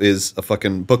Nietzsche is a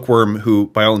fucking bookworm who,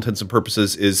 by all intents and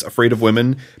purposes, is afraid of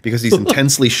women because he's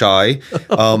intensely shy,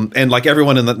 and like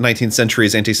everyone in the 19th century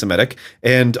is anti-Semitic,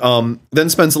 and then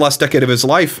spends the last decade of his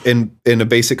life in a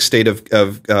basic state of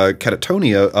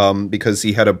catatonia because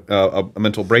he had a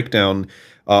mental breakdown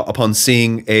upon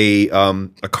seeing a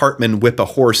cartman whip a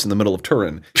horse in the middle of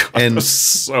Turin. And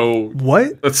So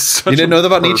What? that's such you didn't know that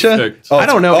about Nietzsche? perfect- Oh, I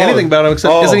don't know anything about him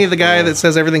except isn't he the guy oh. that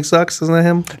says everything sucks? Isn't that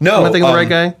him? No, Am I thinking of the right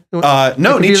guy? No, Am I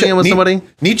confusing Nietzsche. him with somebody.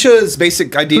 Nietzsche's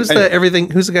basic idea. Who's the everything?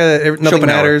 Who's the guy that nothing Schopenhauer.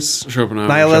 matters? Schopenhauer.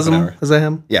 Nihilism? Schopenhauer. Is that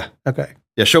him? Yeah, Okay.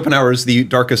 yeah. Schopenhauer is the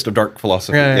darkest of dark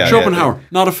philosophy. Yeah, yeah. Schopenhauer,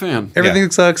 not a fan.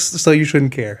 Everything sucks, so you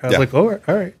shouldn't care. I was Yeah. like, oh,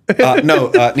 all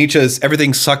right. Nietzsche's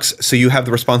everything sucks, so you have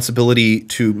the responsibility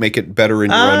to make it better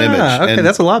in your own image. Okay, And-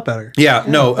 that's a lot better. yeah.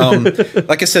 No,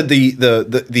 like I said,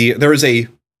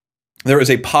 there is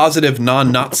a positive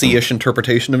non-Nazi-ish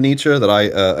interpretation of Nietzsche that I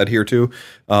adhere to,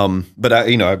 but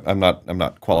I'm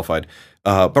not qualified.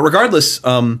 But regardless,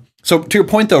 so to your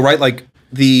point though, right? Like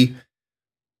the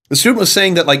student was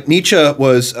saying that like Nietzsche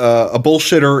was a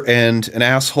bullshitter and an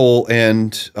asshole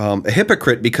and a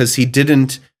hypocrite because he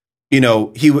didn't,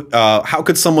 how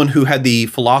could someone who had the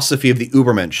philosophy of the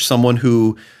Übermensch, someone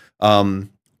who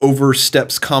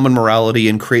oversteps common morality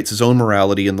and creates his own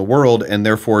morality in the world and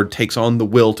therefore takes on the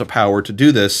will to power to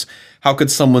do this, how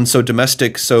could someone so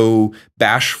domestic, so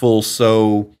bashful,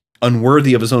 so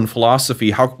unworthy of his own philosophy,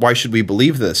 why should we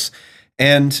believe this?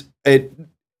 And it,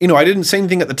 I didn't say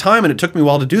anything at the time, and it took me a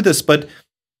while to do this, but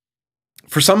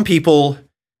for some people,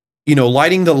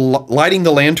 lighting the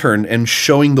lantern and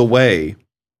showing the way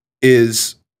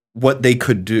is what they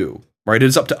could do, right? It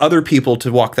is up to other people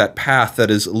to walk that path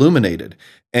that is illuminated.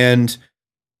 And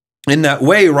in that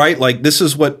way, right, like this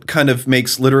is what kind of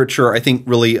makes literature, I think,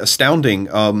 really astounding.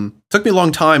 Took me a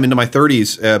long time into my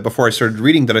 30s before I started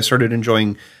reading that I started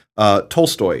enjoying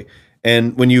Tolstoy.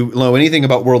 And when you know anything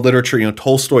about world literature,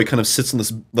 Tolstoy kind of sits on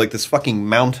this fucking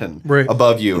mountain Right.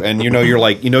 above you, and you're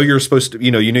like, you're supposed to,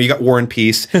 you got War and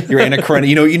Peace, you're Anna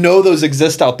Karenina, those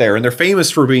exist out there, and they're famous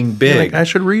for being big. Like, I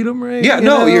should read them, right? Yeah,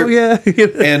 no, you're- yeah.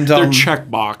 And They're check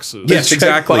boxes. yes, check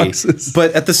exactly. boxes.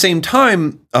 But at the same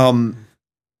time,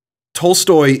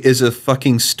 Tolstoy is a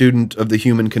fucking student of the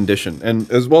human condition, and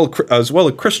as well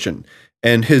a Christian,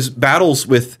 and his battles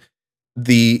with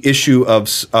the issue of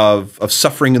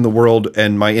suffering in the world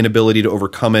and my inability to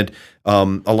overcome it.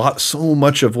 So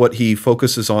much of what he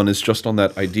focuses on is just on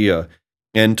that idea.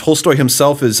 And Tolstoy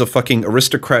himself is a fucking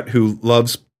aristocrat who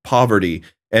loves poverty,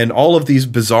 and all of these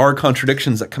bizarre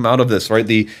contradictions that come out of this, right?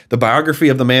 The biography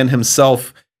of the man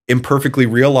himself, imperfectly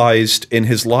realized in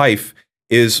his life,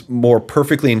 is more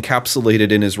perfectly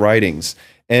encapsulated in his writings.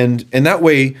 And in that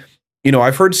way,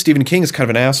 I've heard Stephen King is kind of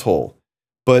an asshole,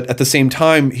 but at the same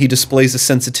time, he displays a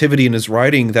sensitivity in his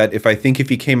writing that if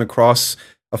he came across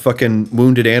a fucking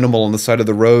wounded animal on the side of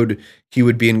the road, he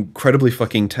would be incredibly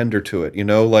fucking tender to it.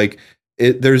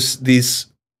 There's this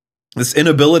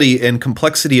inability and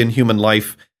complexity in human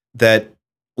life that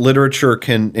literature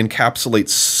can encapsulate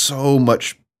so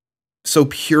much, so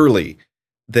purely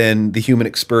than the human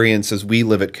experience as we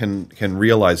live it can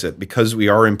realize it, because we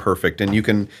are imperfect.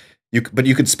 And but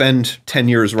you could spend 10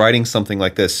 years writing something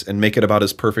like this and make it about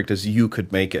as perfect as you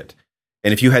could make it.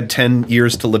 And if you had 10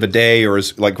 years to live a day, or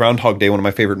as like Groundhog Day, one of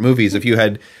my favorite movies, if you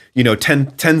had,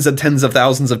 tens of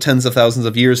thousands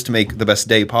of years to make the best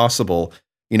day possible,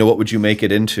 what would you make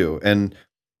it into? And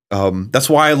that's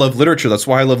why I love literature. That's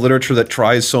why I love literature that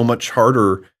tries so much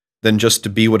harder than just to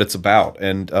be what it's about.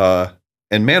 And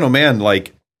man, oh man,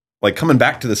 like coming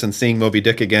back to this and seeing Moby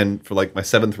Dick again for like my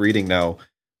 7th reading now,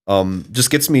 just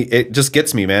gets me. It just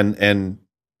gets me, man. And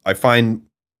I find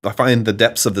the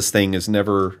depths of this thing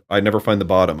I never find the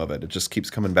bottom of it. It just keeps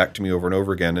coming back to me over and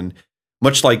over again. And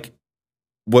much like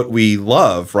what we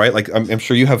love, right? Like I'm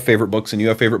sure you have favorite books, and you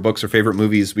have favorite books or favorite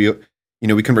movies. We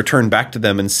can return back to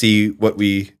them and see what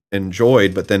we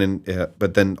enjoyed, but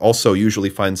then also usually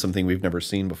find something we've never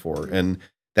seen before. And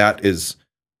that is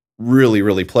really,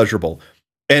 really pleasurable.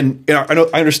 And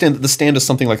I understand that The Stand is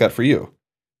something like that for you,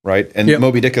 right? And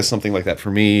Moby Dick is something like that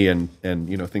for me, and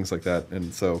things like that.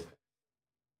 And so,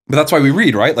 but that's why we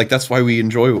read, right? Like that's why we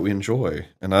enjoy what we enjoy,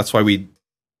 and that's why we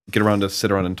get around to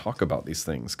sit around and talk about these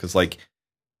things. Because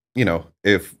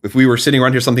if we were sitting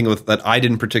around here something that I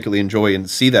didn't particularly enjoy and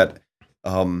see that,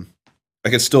 I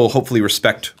could still hopefully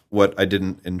respect what I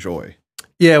didn't enjoy.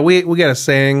 Yeah, we got a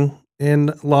saying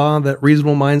in law that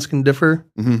reasonable minds can differ.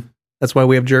 Mm-hmm. That's why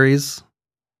we have juries,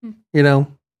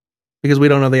 because we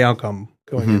don't know the outcome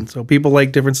going in. So people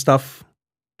like different stuff.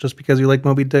 Just because you like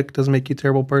Moby Dick doesn't make you a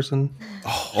terrible person.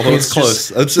 Oh, although it's close.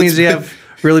 It means you have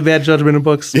really bad judgment in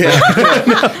books. Yeah,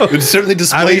 it certainly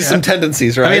displays some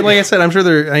tendencies, right? I mean, like I said, I'm sure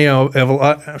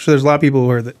I'm sure there's a lot of people who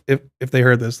are if they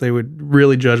heard this, they would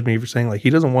really judge me for saying like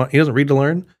he doesn't read to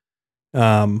learn.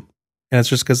 And it's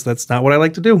just because that's not what I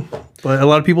like to do, but a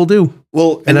lot of people do.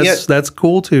 Well, and that's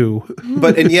cool too.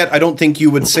 But yet, I don't think you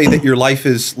would say that your life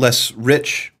is less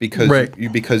rich because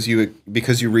you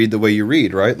read the way you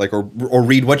read, right? Like or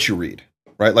read what you read,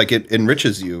 right? Like it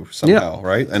enriches you somehow,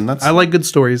 right? And I like good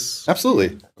stories,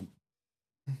 absolutely.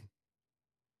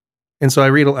 And so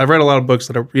I've read a lot of books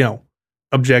that are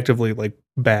objectively like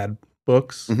bad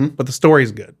books, but the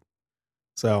story's good.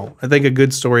 So I think a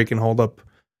good story can hold up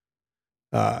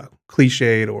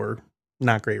cliched or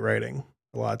not great writing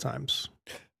a lot of times.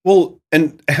 Well,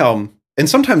 and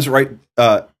sometimes, right,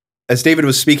 as David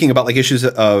was speaking about like issues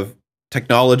of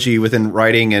technology within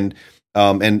writing and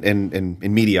in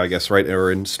media, I guess, right,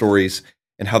 or in stories,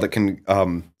 and how that can.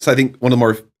 So I think one of the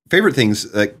more favorite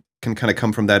things that can kind of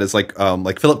come from that is like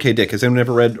Philip K. Dick. Has anyone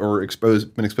ever read or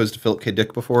been exposed to Philip K.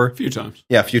 Dick before? A few times.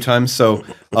 Yeah, a few times. So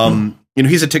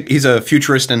he's a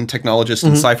futurist and technologist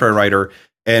and sci-fi writer.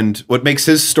 And what makes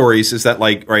his stories is that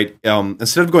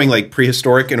instead of going like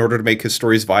prehistoric in order to make his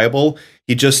stories viable,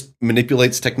 he just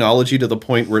manipulates technology to the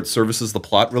point where it services the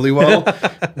plot really well.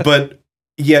 But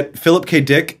yet Philip K.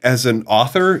 Dick as an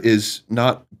author is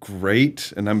not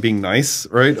great, and I'm being nice,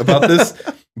 right, about this.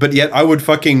 But yet I would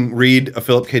fucking read a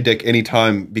Philip K. Dick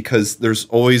anytime, because there's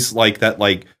always like that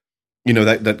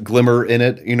that glimmer in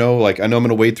it, like I know I'm going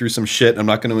to wade through some shit, I'm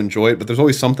not going to enjoy it, but there's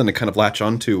always something to kind of latch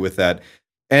onto with that.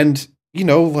 And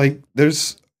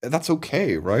that's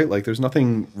okay, right? Like there's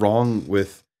nothing wrong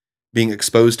with being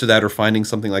exposed to that or finding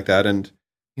something like that. And,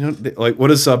 like what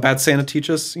does Bad Santa teach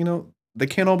us? They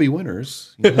can't all be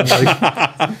winners. It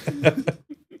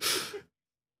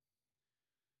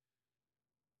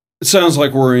sounds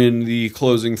like we're in the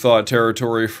closing thought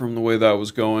territory from the way that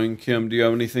was going. Kim, do you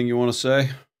have anything you want to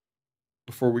say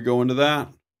before we go into that?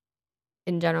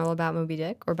 In general about Moby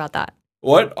Dick or about that?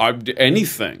 What?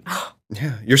 Anything.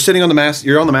 Yeah, you're sitting on the mast.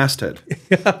 You're on the masthead,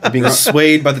 being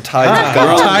swayed by the tides of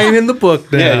God. Tying in the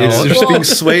book now. Yeah, you're just being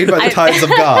swayed by the tides of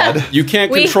God. You can't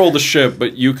control the ship,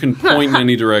 but you can point in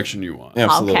any direction you want.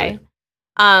 Absolutely.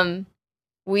 Okay.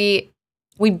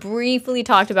 We briefly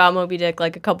talked about Moby Dick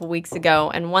like a couple weeks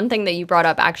ago, and one thing that you brought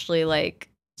up actually like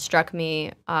struck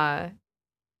me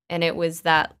and it was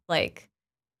that like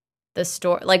the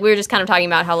story, like we were just kind of talking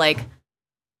about how like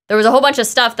there was a whole bunch of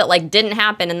stuff that like didn't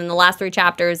happen, and then the last 3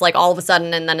 chapters, like all of a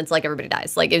sudden, and then it's like everybody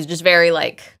dies. Like it was just very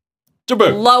like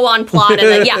low on plot, and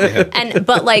then, yeah, and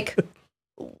but like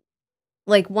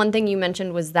one thing you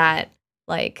mentioned was that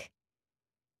like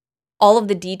all of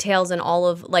the details and all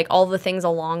of the things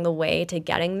along the way to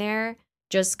getting there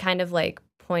just kind of like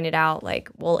pointed out like,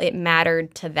 well, it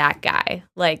mattered to that guy,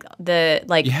 like the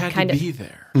like you had kind to of be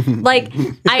there. like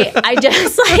I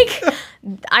just like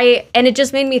and it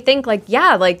just made me think like,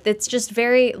 yeah, like it's just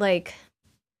very like,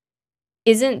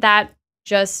 isn't that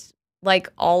just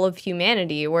like all of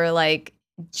humanity where like,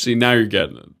 see, now you're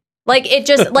getting it. Like it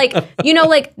just like, you know,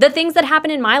 like the things that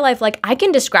happen in my life, like I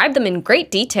can describe them in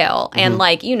great detail, and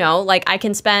like, you know, like I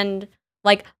can spend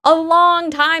like a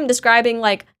long time describing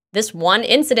like this one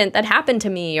incident that happened to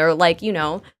me, or like, you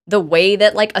know, the way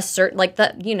that like a certain like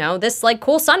the, you know, this like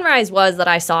cool sunrise was that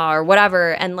I saw or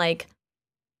whatever. And like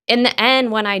in the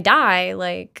end, when I die,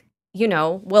 like, you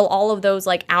know, will all of those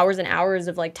like hours and hours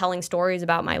of like telling stories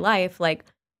about my life, like,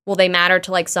 will they matter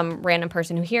to like some random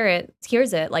person who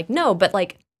hears it? Like, no, but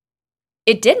like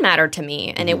it did matter to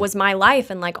me, and it was my life,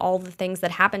 and like all the things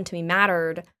that happened to me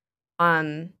mattered.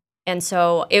 And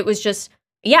so it was just,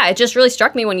 yeah, it just really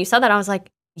struck me when you said that. I was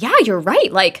like, yeah, you're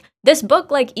right. Like this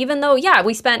book, like, even though, yeah,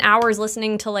 we spent hours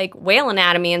listening to like whale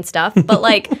anatomy and stuff, but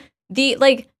like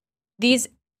these,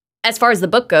 as far as the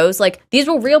book goes, like these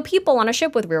were real people on a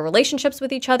ship with real relationships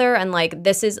with each other. And like,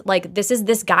 this is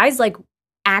this guy's like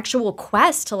actual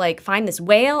quest to like find this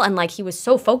whale. And like, he was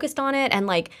so focused on it. And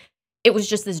like, it was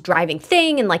just this driving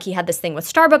thing. And like, he had this thing with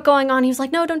Starbuck going on. He was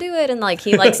like, no, don't do it. And like,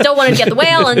 he like still wanted to get the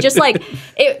whale, and just like,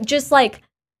 it just like,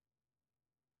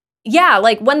 yeah,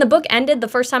 like when the book ended the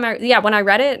first time when I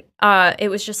read it,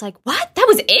 it was just like, what? That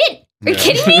was it? Are you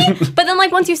kidding me? But then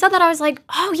like once you said that, I was like,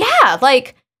 oh yeah,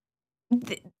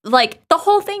 like the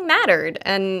whole thing mattered.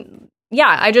 And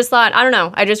yeah, I just thought, I don't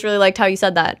know, I just really liked how you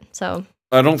said that. So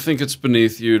I don't think it's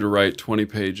beneath you to write 20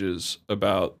 pages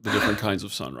about the different kinds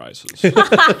of sunrises.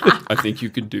 I think you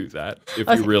could do that if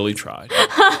you really tried.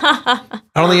 I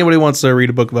don't think anybody wants to read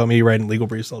a book about me writing legal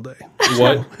briefs all day.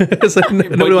 What?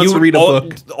 Nobody wants to read a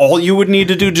book. All you would need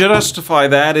to do to justify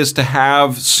that is to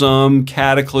have some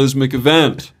cataclysmic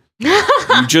event.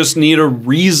 You just need a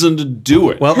reason to do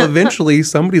it. Well, eventually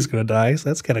somebody's going to die, so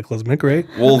that's cataclysmic, right?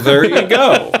 Well, there you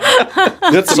go.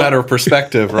 That's a matter of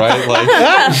perspective, right? Like,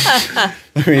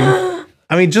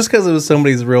 I mean, just because it was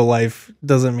somebody's real life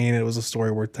doesn't mean it was a story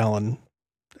worth telling.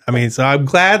 I mean, so I'm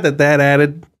glad that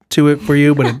added to it for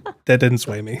you, but that didn't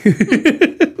sway me.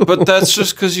 But that's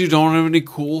just because you don't have any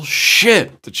cool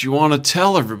shit that you want to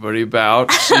tell everybody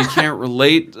about, so you can't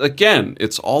relate. Again,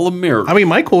 it's all a mirror. I mean,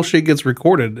 my cool shit gets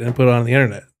recorded and put on the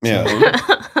internet. Yeah.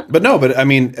 But I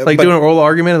mean, like doing an oral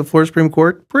argument at the Florida Supreme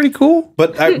Court, pretty cool.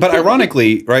 But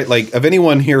ironically, right? Like, of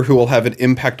anyone here who will have an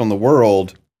impact on the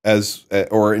world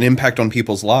or an impact on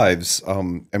people's lives,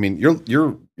 I mean, you're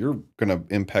going to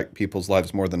impact people's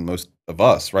lives more than most of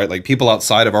us, right? Like people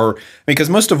outside of because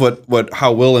most of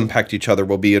how we'll impact each other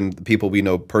will be in the people we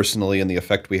know personally and the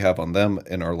effect we have on them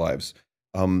in our lives.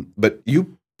 But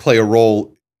you play a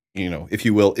role, you know, if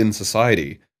you will, in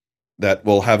society that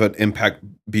will have an impact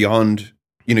beyond,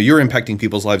 you know, you're impacting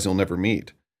people's lives you'll never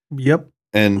meet. Yep.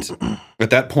 And at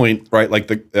that point, right, like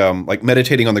like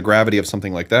meditating on the gravity of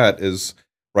something like that is,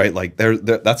 right, like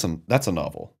that's a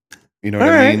novel. You know what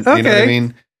I mean? Okay. You know what I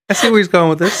mean? I see where he's going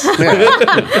with this.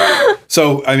 Yeah.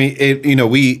 So I mean,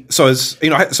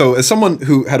 as someone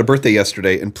who had a birthday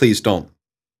yesterday, and please don't.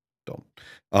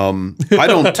 I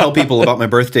don't tell people about my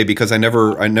birthday because I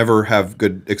never have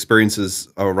good experiences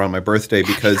around my birthday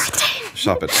because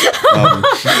stop it.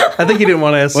 I think he didn't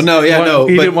want to ask. Well, no, yeah, no.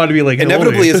 He didn't want to be like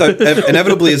inevitably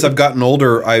as I've gotten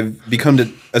older, I've become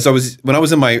when I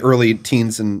was in my late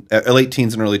teens and early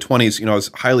 20s. You know, I was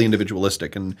highly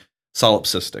individualistic and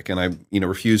solipsistic, and I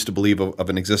refused to believe of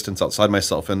an existence outside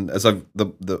myself. And as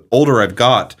the older I've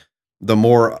got, the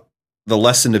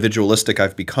less individualistic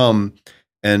I've become,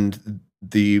 and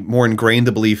the more ingrained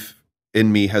the belief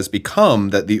in me has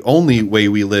become that the only way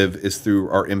we live is through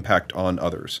our impact on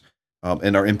others,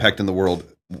 and our impact in the world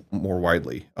more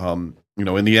widely. You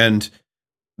know, in the end,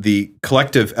 the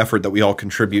collective effort that we all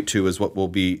contribute to is what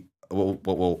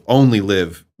will only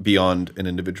live beyond an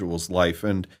individual's life,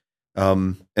 and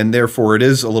therefore it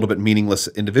is a little bit meaningless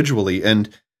individually. And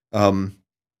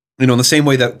you know, in the same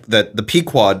way that the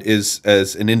Pequod is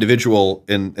as an individual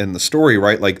in the story,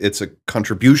 right? Like it's a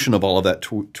contribution of all of that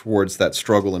towards that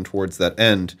struggle and towards that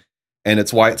end. And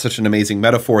it's why it's such an amazing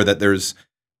metaphor that there's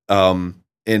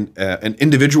an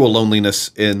individual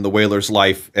loneliness in the whaler's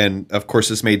life, and of course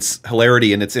this made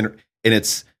hilarity in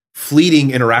its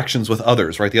fleeting interactions with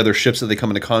others, right? The other ships that they come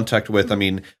into contact with. I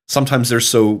mean, sometimes they're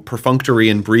so perfunctory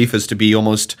and brief as to be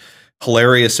almost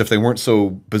hilarious if they weren't so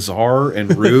bizarre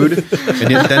and rude, and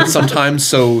yet then sometimes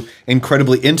so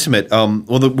incredibly intimate. One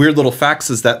of the weird little facts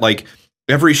is that like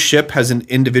every ship has an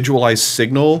individualized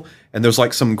signal, and there's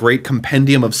like some great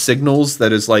compendium of signals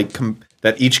that is like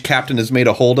that each captain has made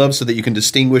a hold of, so that you can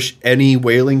distinguish any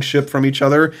whaling ship from each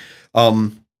other.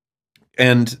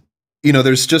 And you know,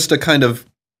 there's just a kind of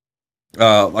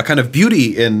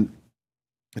beauty in,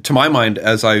 to my mind,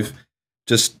 as I've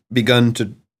just begun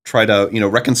to try to, you know,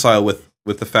 reconcile with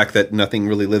the fact that nothing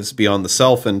really lives beyond the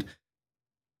self. And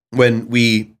when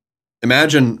we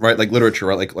imagine, right, like literature,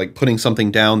 right, like putting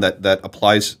something down that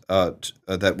applies,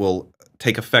 that will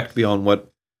take effect beyond what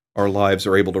our lives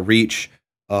are able to reach.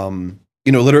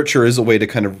 You know, literature is a way to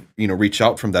kind of, you know, reach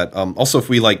out from that. Also, if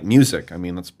we like music, I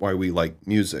mean, that's why we like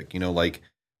music. You know, like,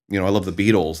 you know, I love the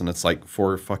Beatles, and it's like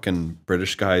 4 fucking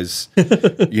British guys,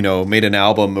 you know, made an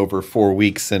album over 4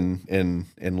 weeks in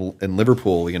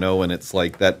Liverpool, you know, and it's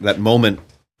like that moment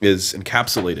is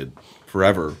encapsulated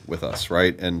forever with us,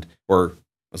 right? And or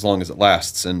as long as it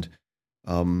lasts. And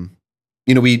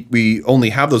you know, we only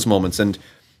have those moments, and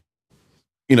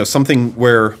you know, something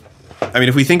where, I mean,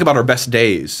 if we think about our best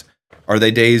days, are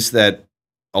they days that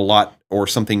a lot or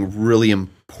something really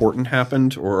important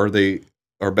happened, or are they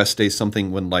our best days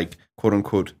something when, like, quote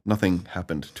unquote, nothing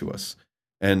happened to us?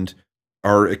 And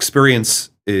our experience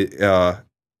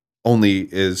only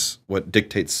is what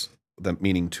dictates the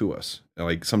meaning to us.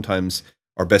 Like, sometimes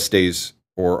our best days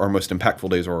or our most impactful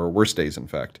days are our worst days, in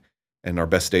fact. And our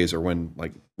best days are when,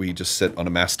 like, we just sit on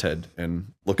a masthead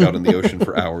and look out in the ocean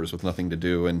for hours with nothing to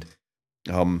do, and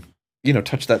you know,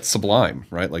 touch that sublime,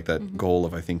 right? Like that goal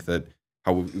of, I think, that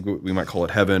how we might call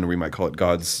it heaven, or we might call it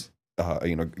God's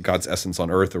you know, God's essence on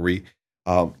earth, or we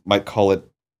might call it,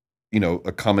 you know,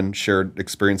 a common shared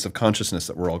experience of consciousness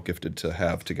that we're all gifted to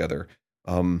have together.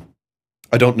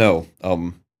 I don't know.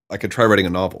 I could try writing a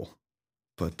novel,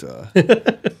 but I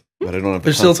don't have.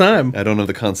 There's still time. I don't have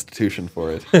the constitution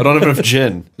for it. I don't have enough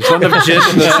gin. There's not enough gin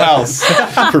in this house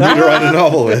for me to write a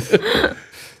novel with.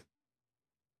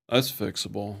 That's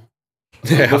fixable.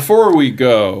 Yeah. Before we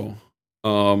go,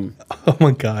 oh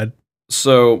my God.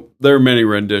 So there are many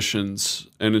renditions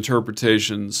and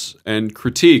interpretations and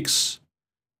critiques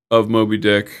of Moby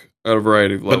Dick at a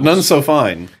variety of levels. But none so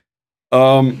fine.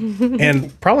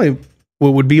 And probably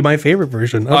what would be my favorite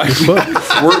version of this book.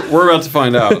 We're about to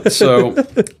find out. So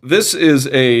this is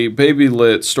a baby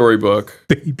lit storybook.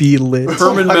 Baby lit.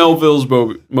 Herman Melville's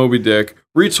Moby Dick,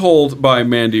 retold by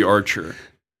Mandy Archer.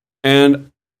 And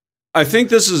I think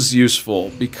this is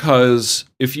useful because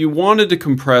if you wanted to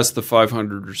compress the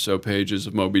 500 or so pages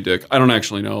of Moby Dick, I don't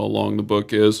actually know how long the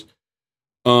book is.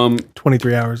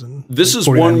 23 hours. And this is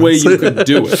one way you could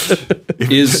do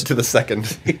it. Is to the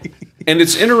second. And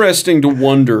it's interesting to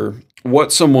wonder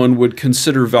what someone would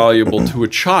consider valuable to a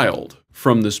child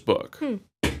from this book,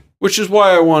 which is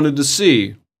why I wanted to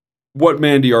see what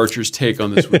Mandy Archer's take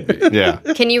on this would be. Yeah.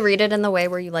 Can you read it in the way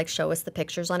where you like show us the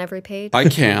pictures on every page? I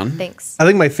can. Thanks. I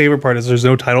think my favorite part is there's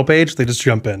no title page. They just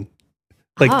jump in.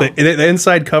 Like the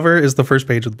inside cover is the first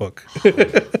page of the book.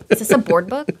 Is this a board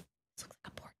book? This looks like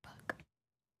a board book.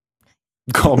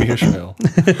 Call me Ishmael.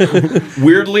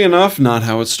 Weirdly enough, not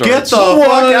how it starts. Get the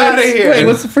fuck out of here. Wait,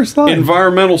 what's the first line?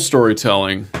 Environmental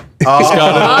storytelling. It's got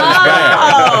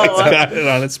it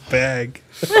on its bag.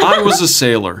 I was a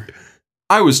sailor.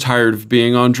 I was tired of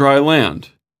being on dry land.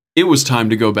 It was time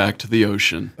to go back to the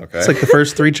ocean. Okay. It's like the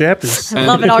first 3 chapters. I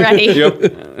love it already. Yep.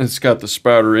 It's got the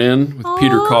Spouter Inn with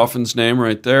Peter Coffin's name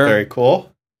right there. Very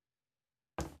cool.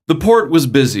 The port was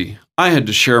busy. I had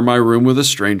to share my room with a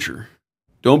stranger.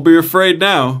 Don't be afraid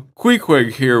now.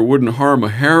 Queequeg here wouldn't harm a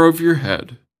hair of your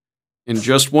head. In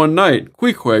just one night,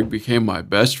 Queequeg became my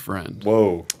best friend.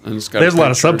 Whoa. And it's got There's a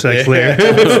lot of subtext there.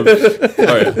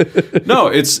 Oh, yeah. No,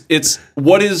 it's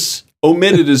what is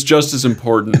omitted is just as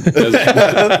important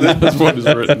as what is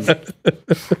written.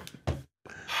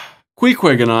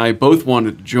 Queequeg and I both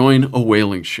wanted to join a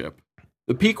whaling ship.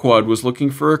 The Pequod was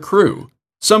looking for a crew.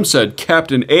 Some said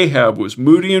Captain Ahab was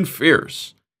moody and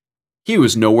fierce. He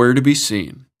was nowhere to be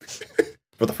seen.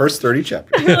 For the first 30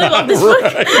 chapters. I really love this book.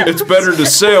 It's better to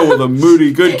sail with a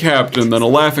moody good captain than a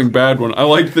laughing bad one. I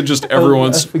like that just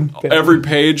every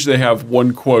page they have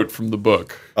one quote from the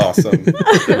book. Awesome.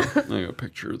 I got a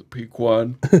picture of the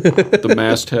Pequod, the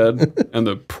masthead, and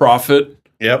the prophet.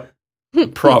 Yep. The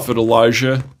prophet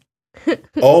Elijah.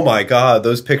 Oh my God,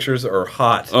 those pictures are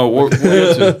hot. Oh, we'll get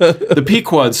to it. The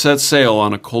Pequod set sail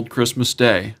on a cold Christmas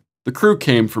day. The crew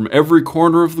came from every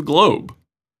corner of the globe.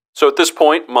 So at this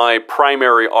point, my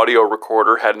primary audio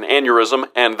recorder had an aneurysm,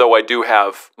 and though I do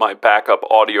have my backup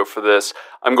audio for this,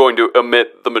 I'm going to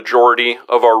omit the majority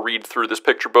of our read through this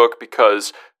picture book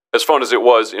because, as fun as it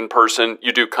was in person,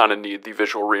 you do kind of need the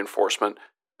visual reinforcement.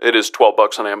 It is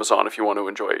 $12 on Amazon if you want to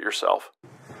enjoy it yourself.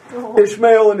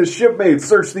 Ishmael and his shipmates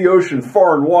search the ocean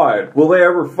far and wide. Will they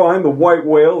ever find the white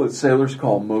whale that sailors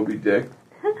call Moby Dick?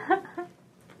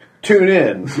 Tune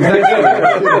in.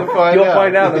 You'll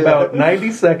find out in about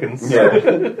 90 seconds.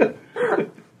 Yeah.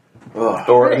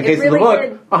 Or, in the case of the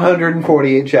book,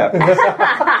 148 chapters.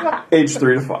 Age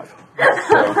 3 to 5.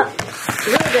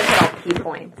 Really good hit all key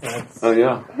points. Oh,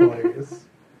 yeah. Hilarious.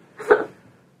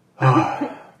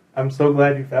 I'm so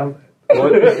glad you found that.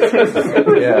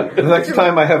 Yeah. The next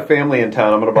time I have family in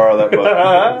town, I'm going to borrow that book.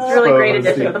 It's a really great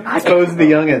addition to the podcast. Expose the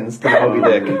youngins to Moby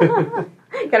Dick.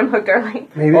 Get them hooked early.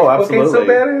 Maybe Oh, this book ain't so absolutely.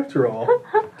 bad after all.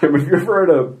 Have you ever read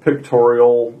a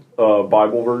pictorial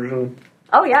Bible version?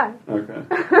 Oh, yeah. Okay.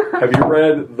 Have you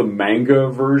read the manga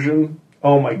version?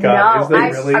 Oh my god, No, is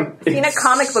there really? I've seen a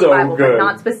comic book so Bible, good. but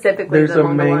not specifically There's the a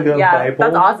manga manga one. Yeah, Bible?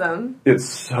 that's awesome. It's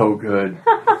so good.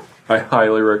 I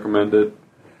highly recommend it.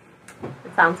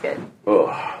 It sounds good.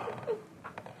 Ugh.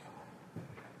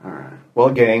 Alright. Well,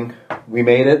 gang, we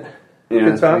made it. Yeah.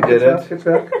 Good talk, we did good it. talk, good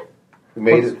talk. We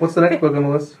made it. What's the next book on the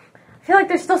list? I feel like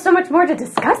there's still so much more to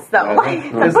discuss, though. I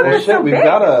Like, know. the book is so Shit, we've big.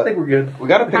 got I think we're good. We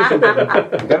gotta pick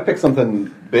something. We gotta pick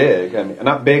something big. I mean,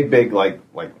 not big like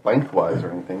lengthwise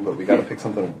or anything, but we gotta pick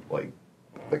something like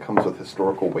that comes with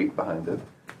historical weight behind it.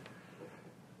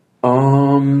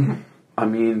 I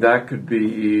mean, that could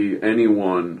be any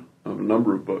one of a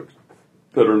number of books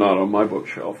that are not on my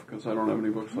bookshelf, because I don't have any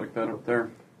books like that up there.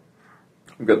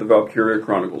 We've got the Valkyria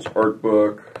Chronicles art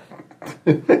book.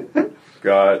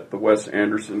 Got the Wes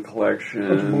Anderson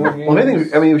collection. Well,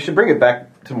 I mean, we should bring it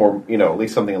back to more, at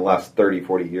least something in the last 30,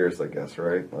 40 years, I guess,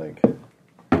 right? Like,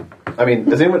 I mean,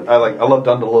 does anyone, I love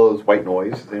Don DeLillo's White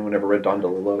Noise. Has anyone ever read Don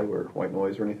DeLillo or White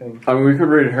Noise or anything? I mean, we could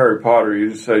read Harry Potter.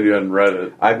 You just said you hadn't read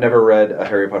it. I've never read a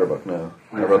Harry Potter book, no.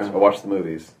 Okay. I watched the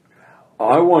movies.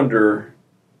 I wonder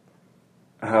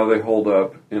how they hold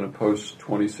up in a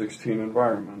post-2016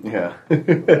 environment. Yeah.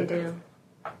 They do.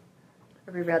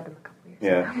 I reread them a couple years ago.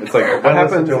 Yeah. It's like, what I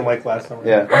listened happens? to him like last summer.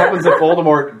 Yeah. What happens if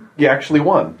Voldemort actually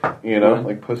won?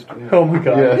 Like post. Oh my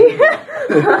god.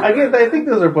 Yeah. I think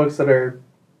those are books that are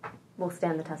Will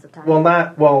stand the test of time.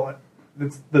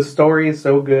 it's the story is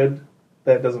so good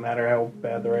that it doesn't matter how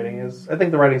bad the writing is. I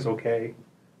think the writing's okay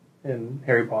in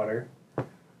Harry Potter.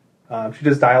 She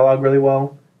does dialogue really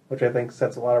well, which I think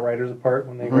sets a lot of writers apart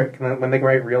when they when they can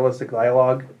write realistic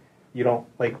dialogue. You don't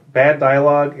bad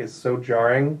dialogue is so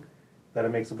jarring that it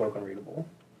makes a book unreadable,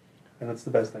 and that's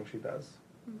the best thing she does.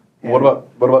 And What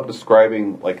about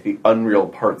describing the unreal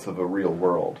parts of a real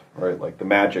world, right? Like the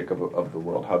magic of the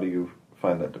world. How do you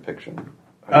find that depiction?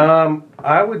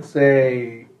 I would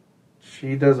say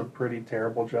she does a pretty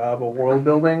terrible job of world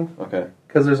building Okay.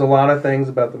 because there's a lot of things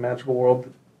about the magical world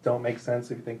that don't make sense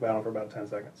if you think about them for about 10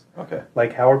 seconds. Okay.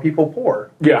 Like, how are people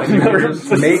poor? Yeah. You can just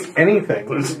make anything.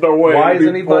 There's no way Why to is be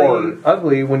anybody poor.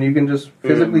 ugly when you can just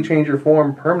physically change your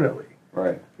form permanently?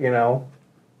 Right.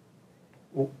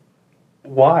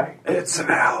 Why? It's an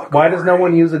allegory. Why does no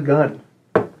one use a gun?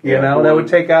 That would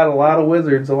take out a lot of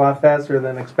wizards a lot faster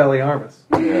than Expelliarmus.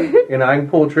 Yeah. I can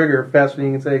pull a trigger faster than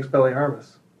you can say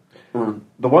Expelliarmus.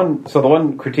 The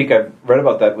one critique I've read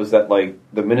about that was that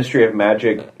the Ministry of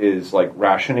Magic is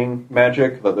rationing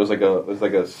magic. That there's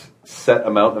a set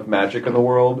amount of magic in the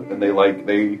world, and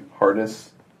they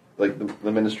harness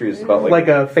the Ministry is about Like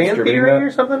a fan distributing theory that. or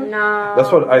something? No.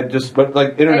 That's what I just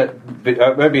internet.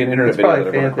 Maybe an internet It's video probably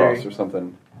that I run fan across theory. or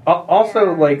something.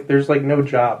 Also, there's no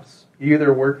jobs. You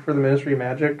either work for the Ministry of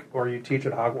Magic or you teach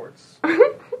at Hogwarts.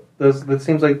 That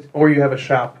seems or you have a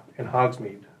shop in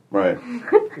Hogsmeade. Right.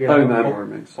 That part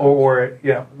makes sense. Or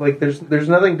there's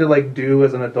nothing to do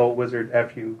as an adult wizard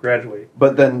after you graduate.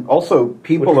 But then also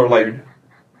people Which are is weird.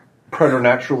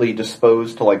 preternaturally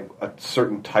disposed to a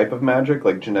certain type of magic,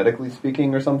 genetically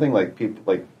speaking or something.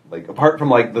 People apart from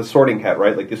the sorting hat,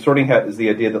 right? The sorting hat is the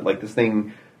idea that this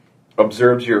thing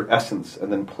observes your essence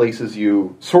and then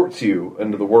sorts you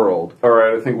into the world. All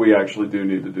right, I think we actually do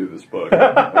need to do this book. All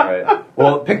right.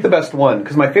 Well, pick the best one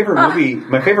because my favorite movie. You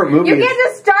can't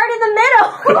just start in the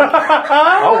middle.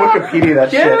 I'll Wikipedia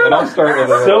that shit and I'll start with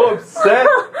it. So upset.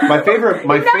 My favorite. You've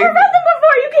never read them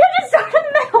before. You can't just start in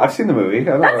the middle. I've seen the movie. I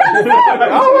don't know.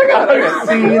 Oh my god! I've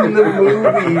seen the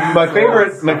movie. My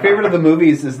favorite of the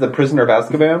movies is The Prisoner of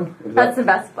Azkaban. Is That's the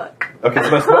best book. okay? It's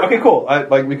the best one. Okay, cool.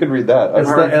 We could read that. And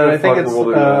I think We'll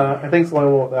do that. I think it's the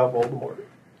only one without Voldemort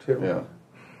too. Yeah.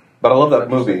 But I love that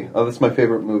movie. Oh, that's my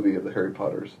favorite movie of the Harry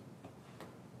Potters.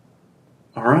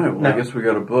 All right. Well, No. I guess we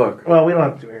got a book. Well, we don't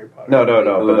have to do Harry Potter. No.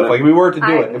 But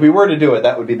if we were to do it,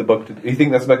 that would be the book. You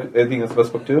think that's the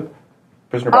best book too?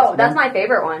 Prisoner of Oh, Azkaban? that's my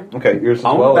favorite one. Okay, yours as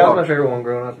Oh, well. That was my favorite one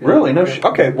growing up. Yeah. Really? No.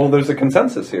 Okay. Well, there's a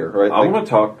consensus here, right? I'm going to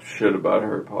talk shit about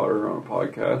Harry Potter on a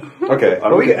podcast. Okay. I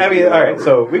Well, don't all think right.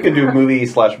 So we could do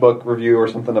movie/book review or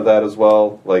something of that as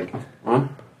well. Like, Huh?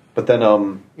 but then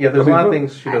Yeah, there's I mean, a lot of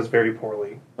things she does very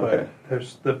poorly, but Okay.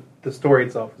 there's the story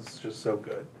itself is just so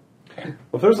good.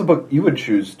 if there's a book you would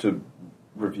choose to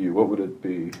review, what would it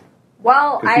be?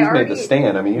 Well, Because I he's already. made the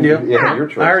stand. I mean, Yeah. you had your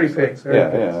choice. I already picked.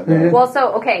 Yeah. Well,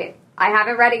 so okay, I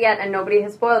haven't read it yet, and nobody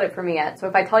has spoiled it for me yet. So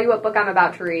if I tell you what book I'm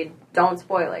about to read, don't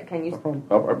spoil it. Can you?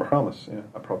 I promise. Yeah,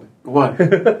 I probably. What?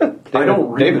 I don't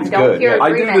read. David's I don't good. hear Yeah. I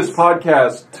do agreements. this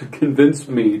podcast to convince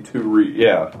me to read.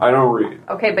 Yeah. I don't read.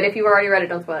 Okay, but if you've already read it,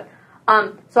 don't spoil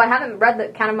it. So I haven't read the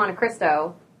Count of Monte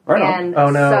Cristo, Right on. and Oh,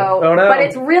 no. so Oh, no. but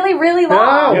it's really really No,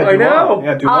 long. Yeah, I do know. well.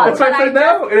 Yeah, do well. That's why But I said I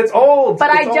no, and it's old. But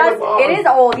It's it is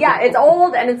old. Yeah, it's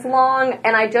old and it's long,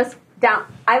 and I just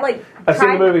I've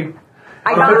seen the movie.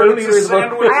 I I've got. heard the movie, the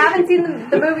book. I haven't seen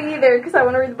the movie either because I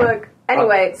want to read the book.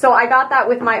 Anyway, so I got that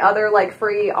with my other like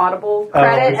free Audible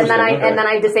credit, and then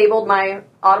I disabled my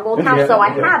Audible account, Yeah, so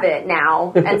I yeah. have it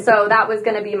now, and so that was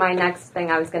going to be my next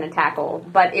thing I was going to tackle,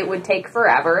 but it would take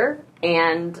forever,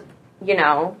 and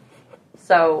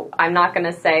so I'm not going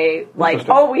to say like,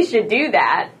 Interesting. oh, we should do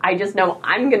that. I just know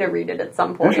I'm going to read it at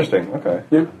some point. Interesting. Okay.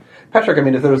 Yeah. Patrick, I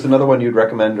mean, if there was another one you'd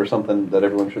recommend or something that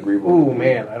everyone should read. Ooh,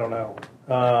 man, I don't know.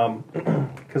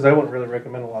 Because I wouldn't really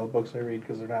recommend a lot of books I read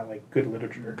because they're not like good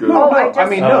literature. Good. No, Oh, I no, I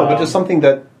just- mean, no, but just something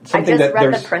that I just that read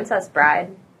there's The Princess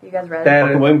Bride. You guys read it?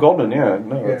 That- William Goldman. Yeah,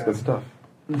 no, that's Yeah. good stuff.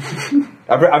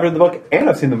 I've read the book and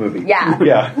I've seen the movie. Yeah.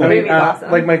 Yeah. The movie's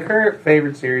awesome. Like my current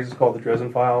favorite series is called The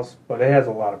Dresden Files, but it has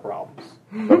a lot of problems.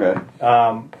 Okay.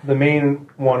 The main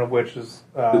one of which is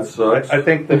It sucks. I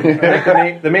think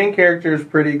the main character is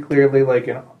pretty clearly like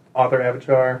an author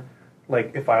avatar.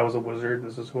 Like if I was a wizard,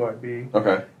 this is who I'd be.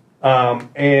 Okay.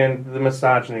 And the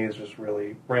misogyny is just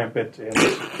really rampant and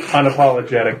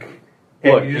unapologetic.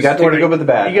 And Look, you just got to take sorta- the good with the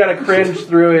bad. You got to cringe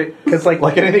through it because like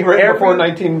anything written before every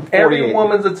 1948.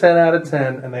 woman's a 10 out of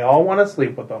 10, and they all want to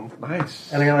sleep with them.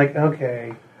 Nice. And you're like,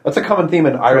 okay, That's a common theme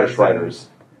in Irish Dresden. writers.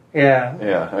 yeah.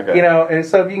 Yeah. Okay. And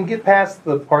so if you can get past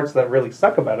the parts that really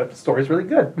suck about it, the story's really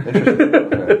good.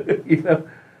 Interesting.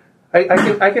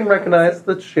 Okay. I can recognize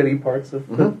the shitty parts of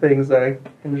the things I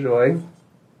enjoy.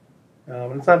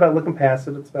 And it's not about looking past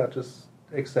it; it's about just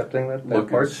accepting that Looking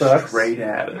part sucks. straight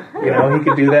at it. He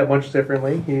could do that much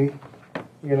differently.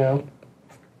 Yeah.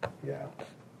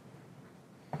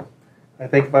 I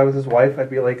think if I was his wife, I'd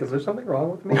be like, "Is there something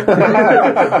wrong with me?"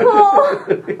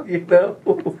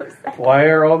 Why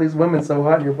are all these women so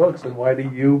hot in your books, and why do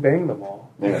you bang them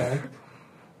all? Yeah.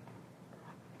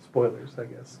 Spoilers, I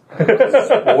guess.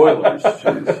 Spoilers.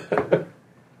 Jeez.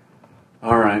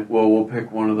 All right. Well, we'll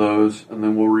pick one of those, and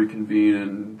then we'll reconvene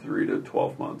in 3 to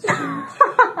 12 months and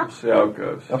we'll see how it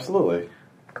goes. Absolutely.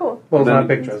 Cool. Well, it's Then- not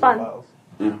big It's Dresden fun. Files.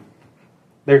 Yeah.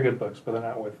 They're good books, but they're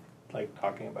not worth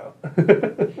talking about.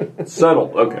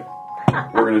 Settled. Okay.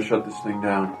 We're going to shut this thing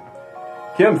down.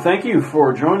 Kim, thank you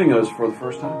for joining us for the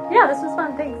first time. Yeah, this was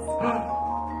fun. Thanks.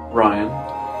 Ryan,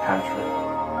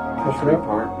 Patrick, thanks for being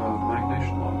part of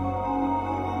Magnation Law.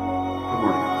 Good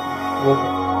morning.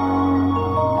 Well,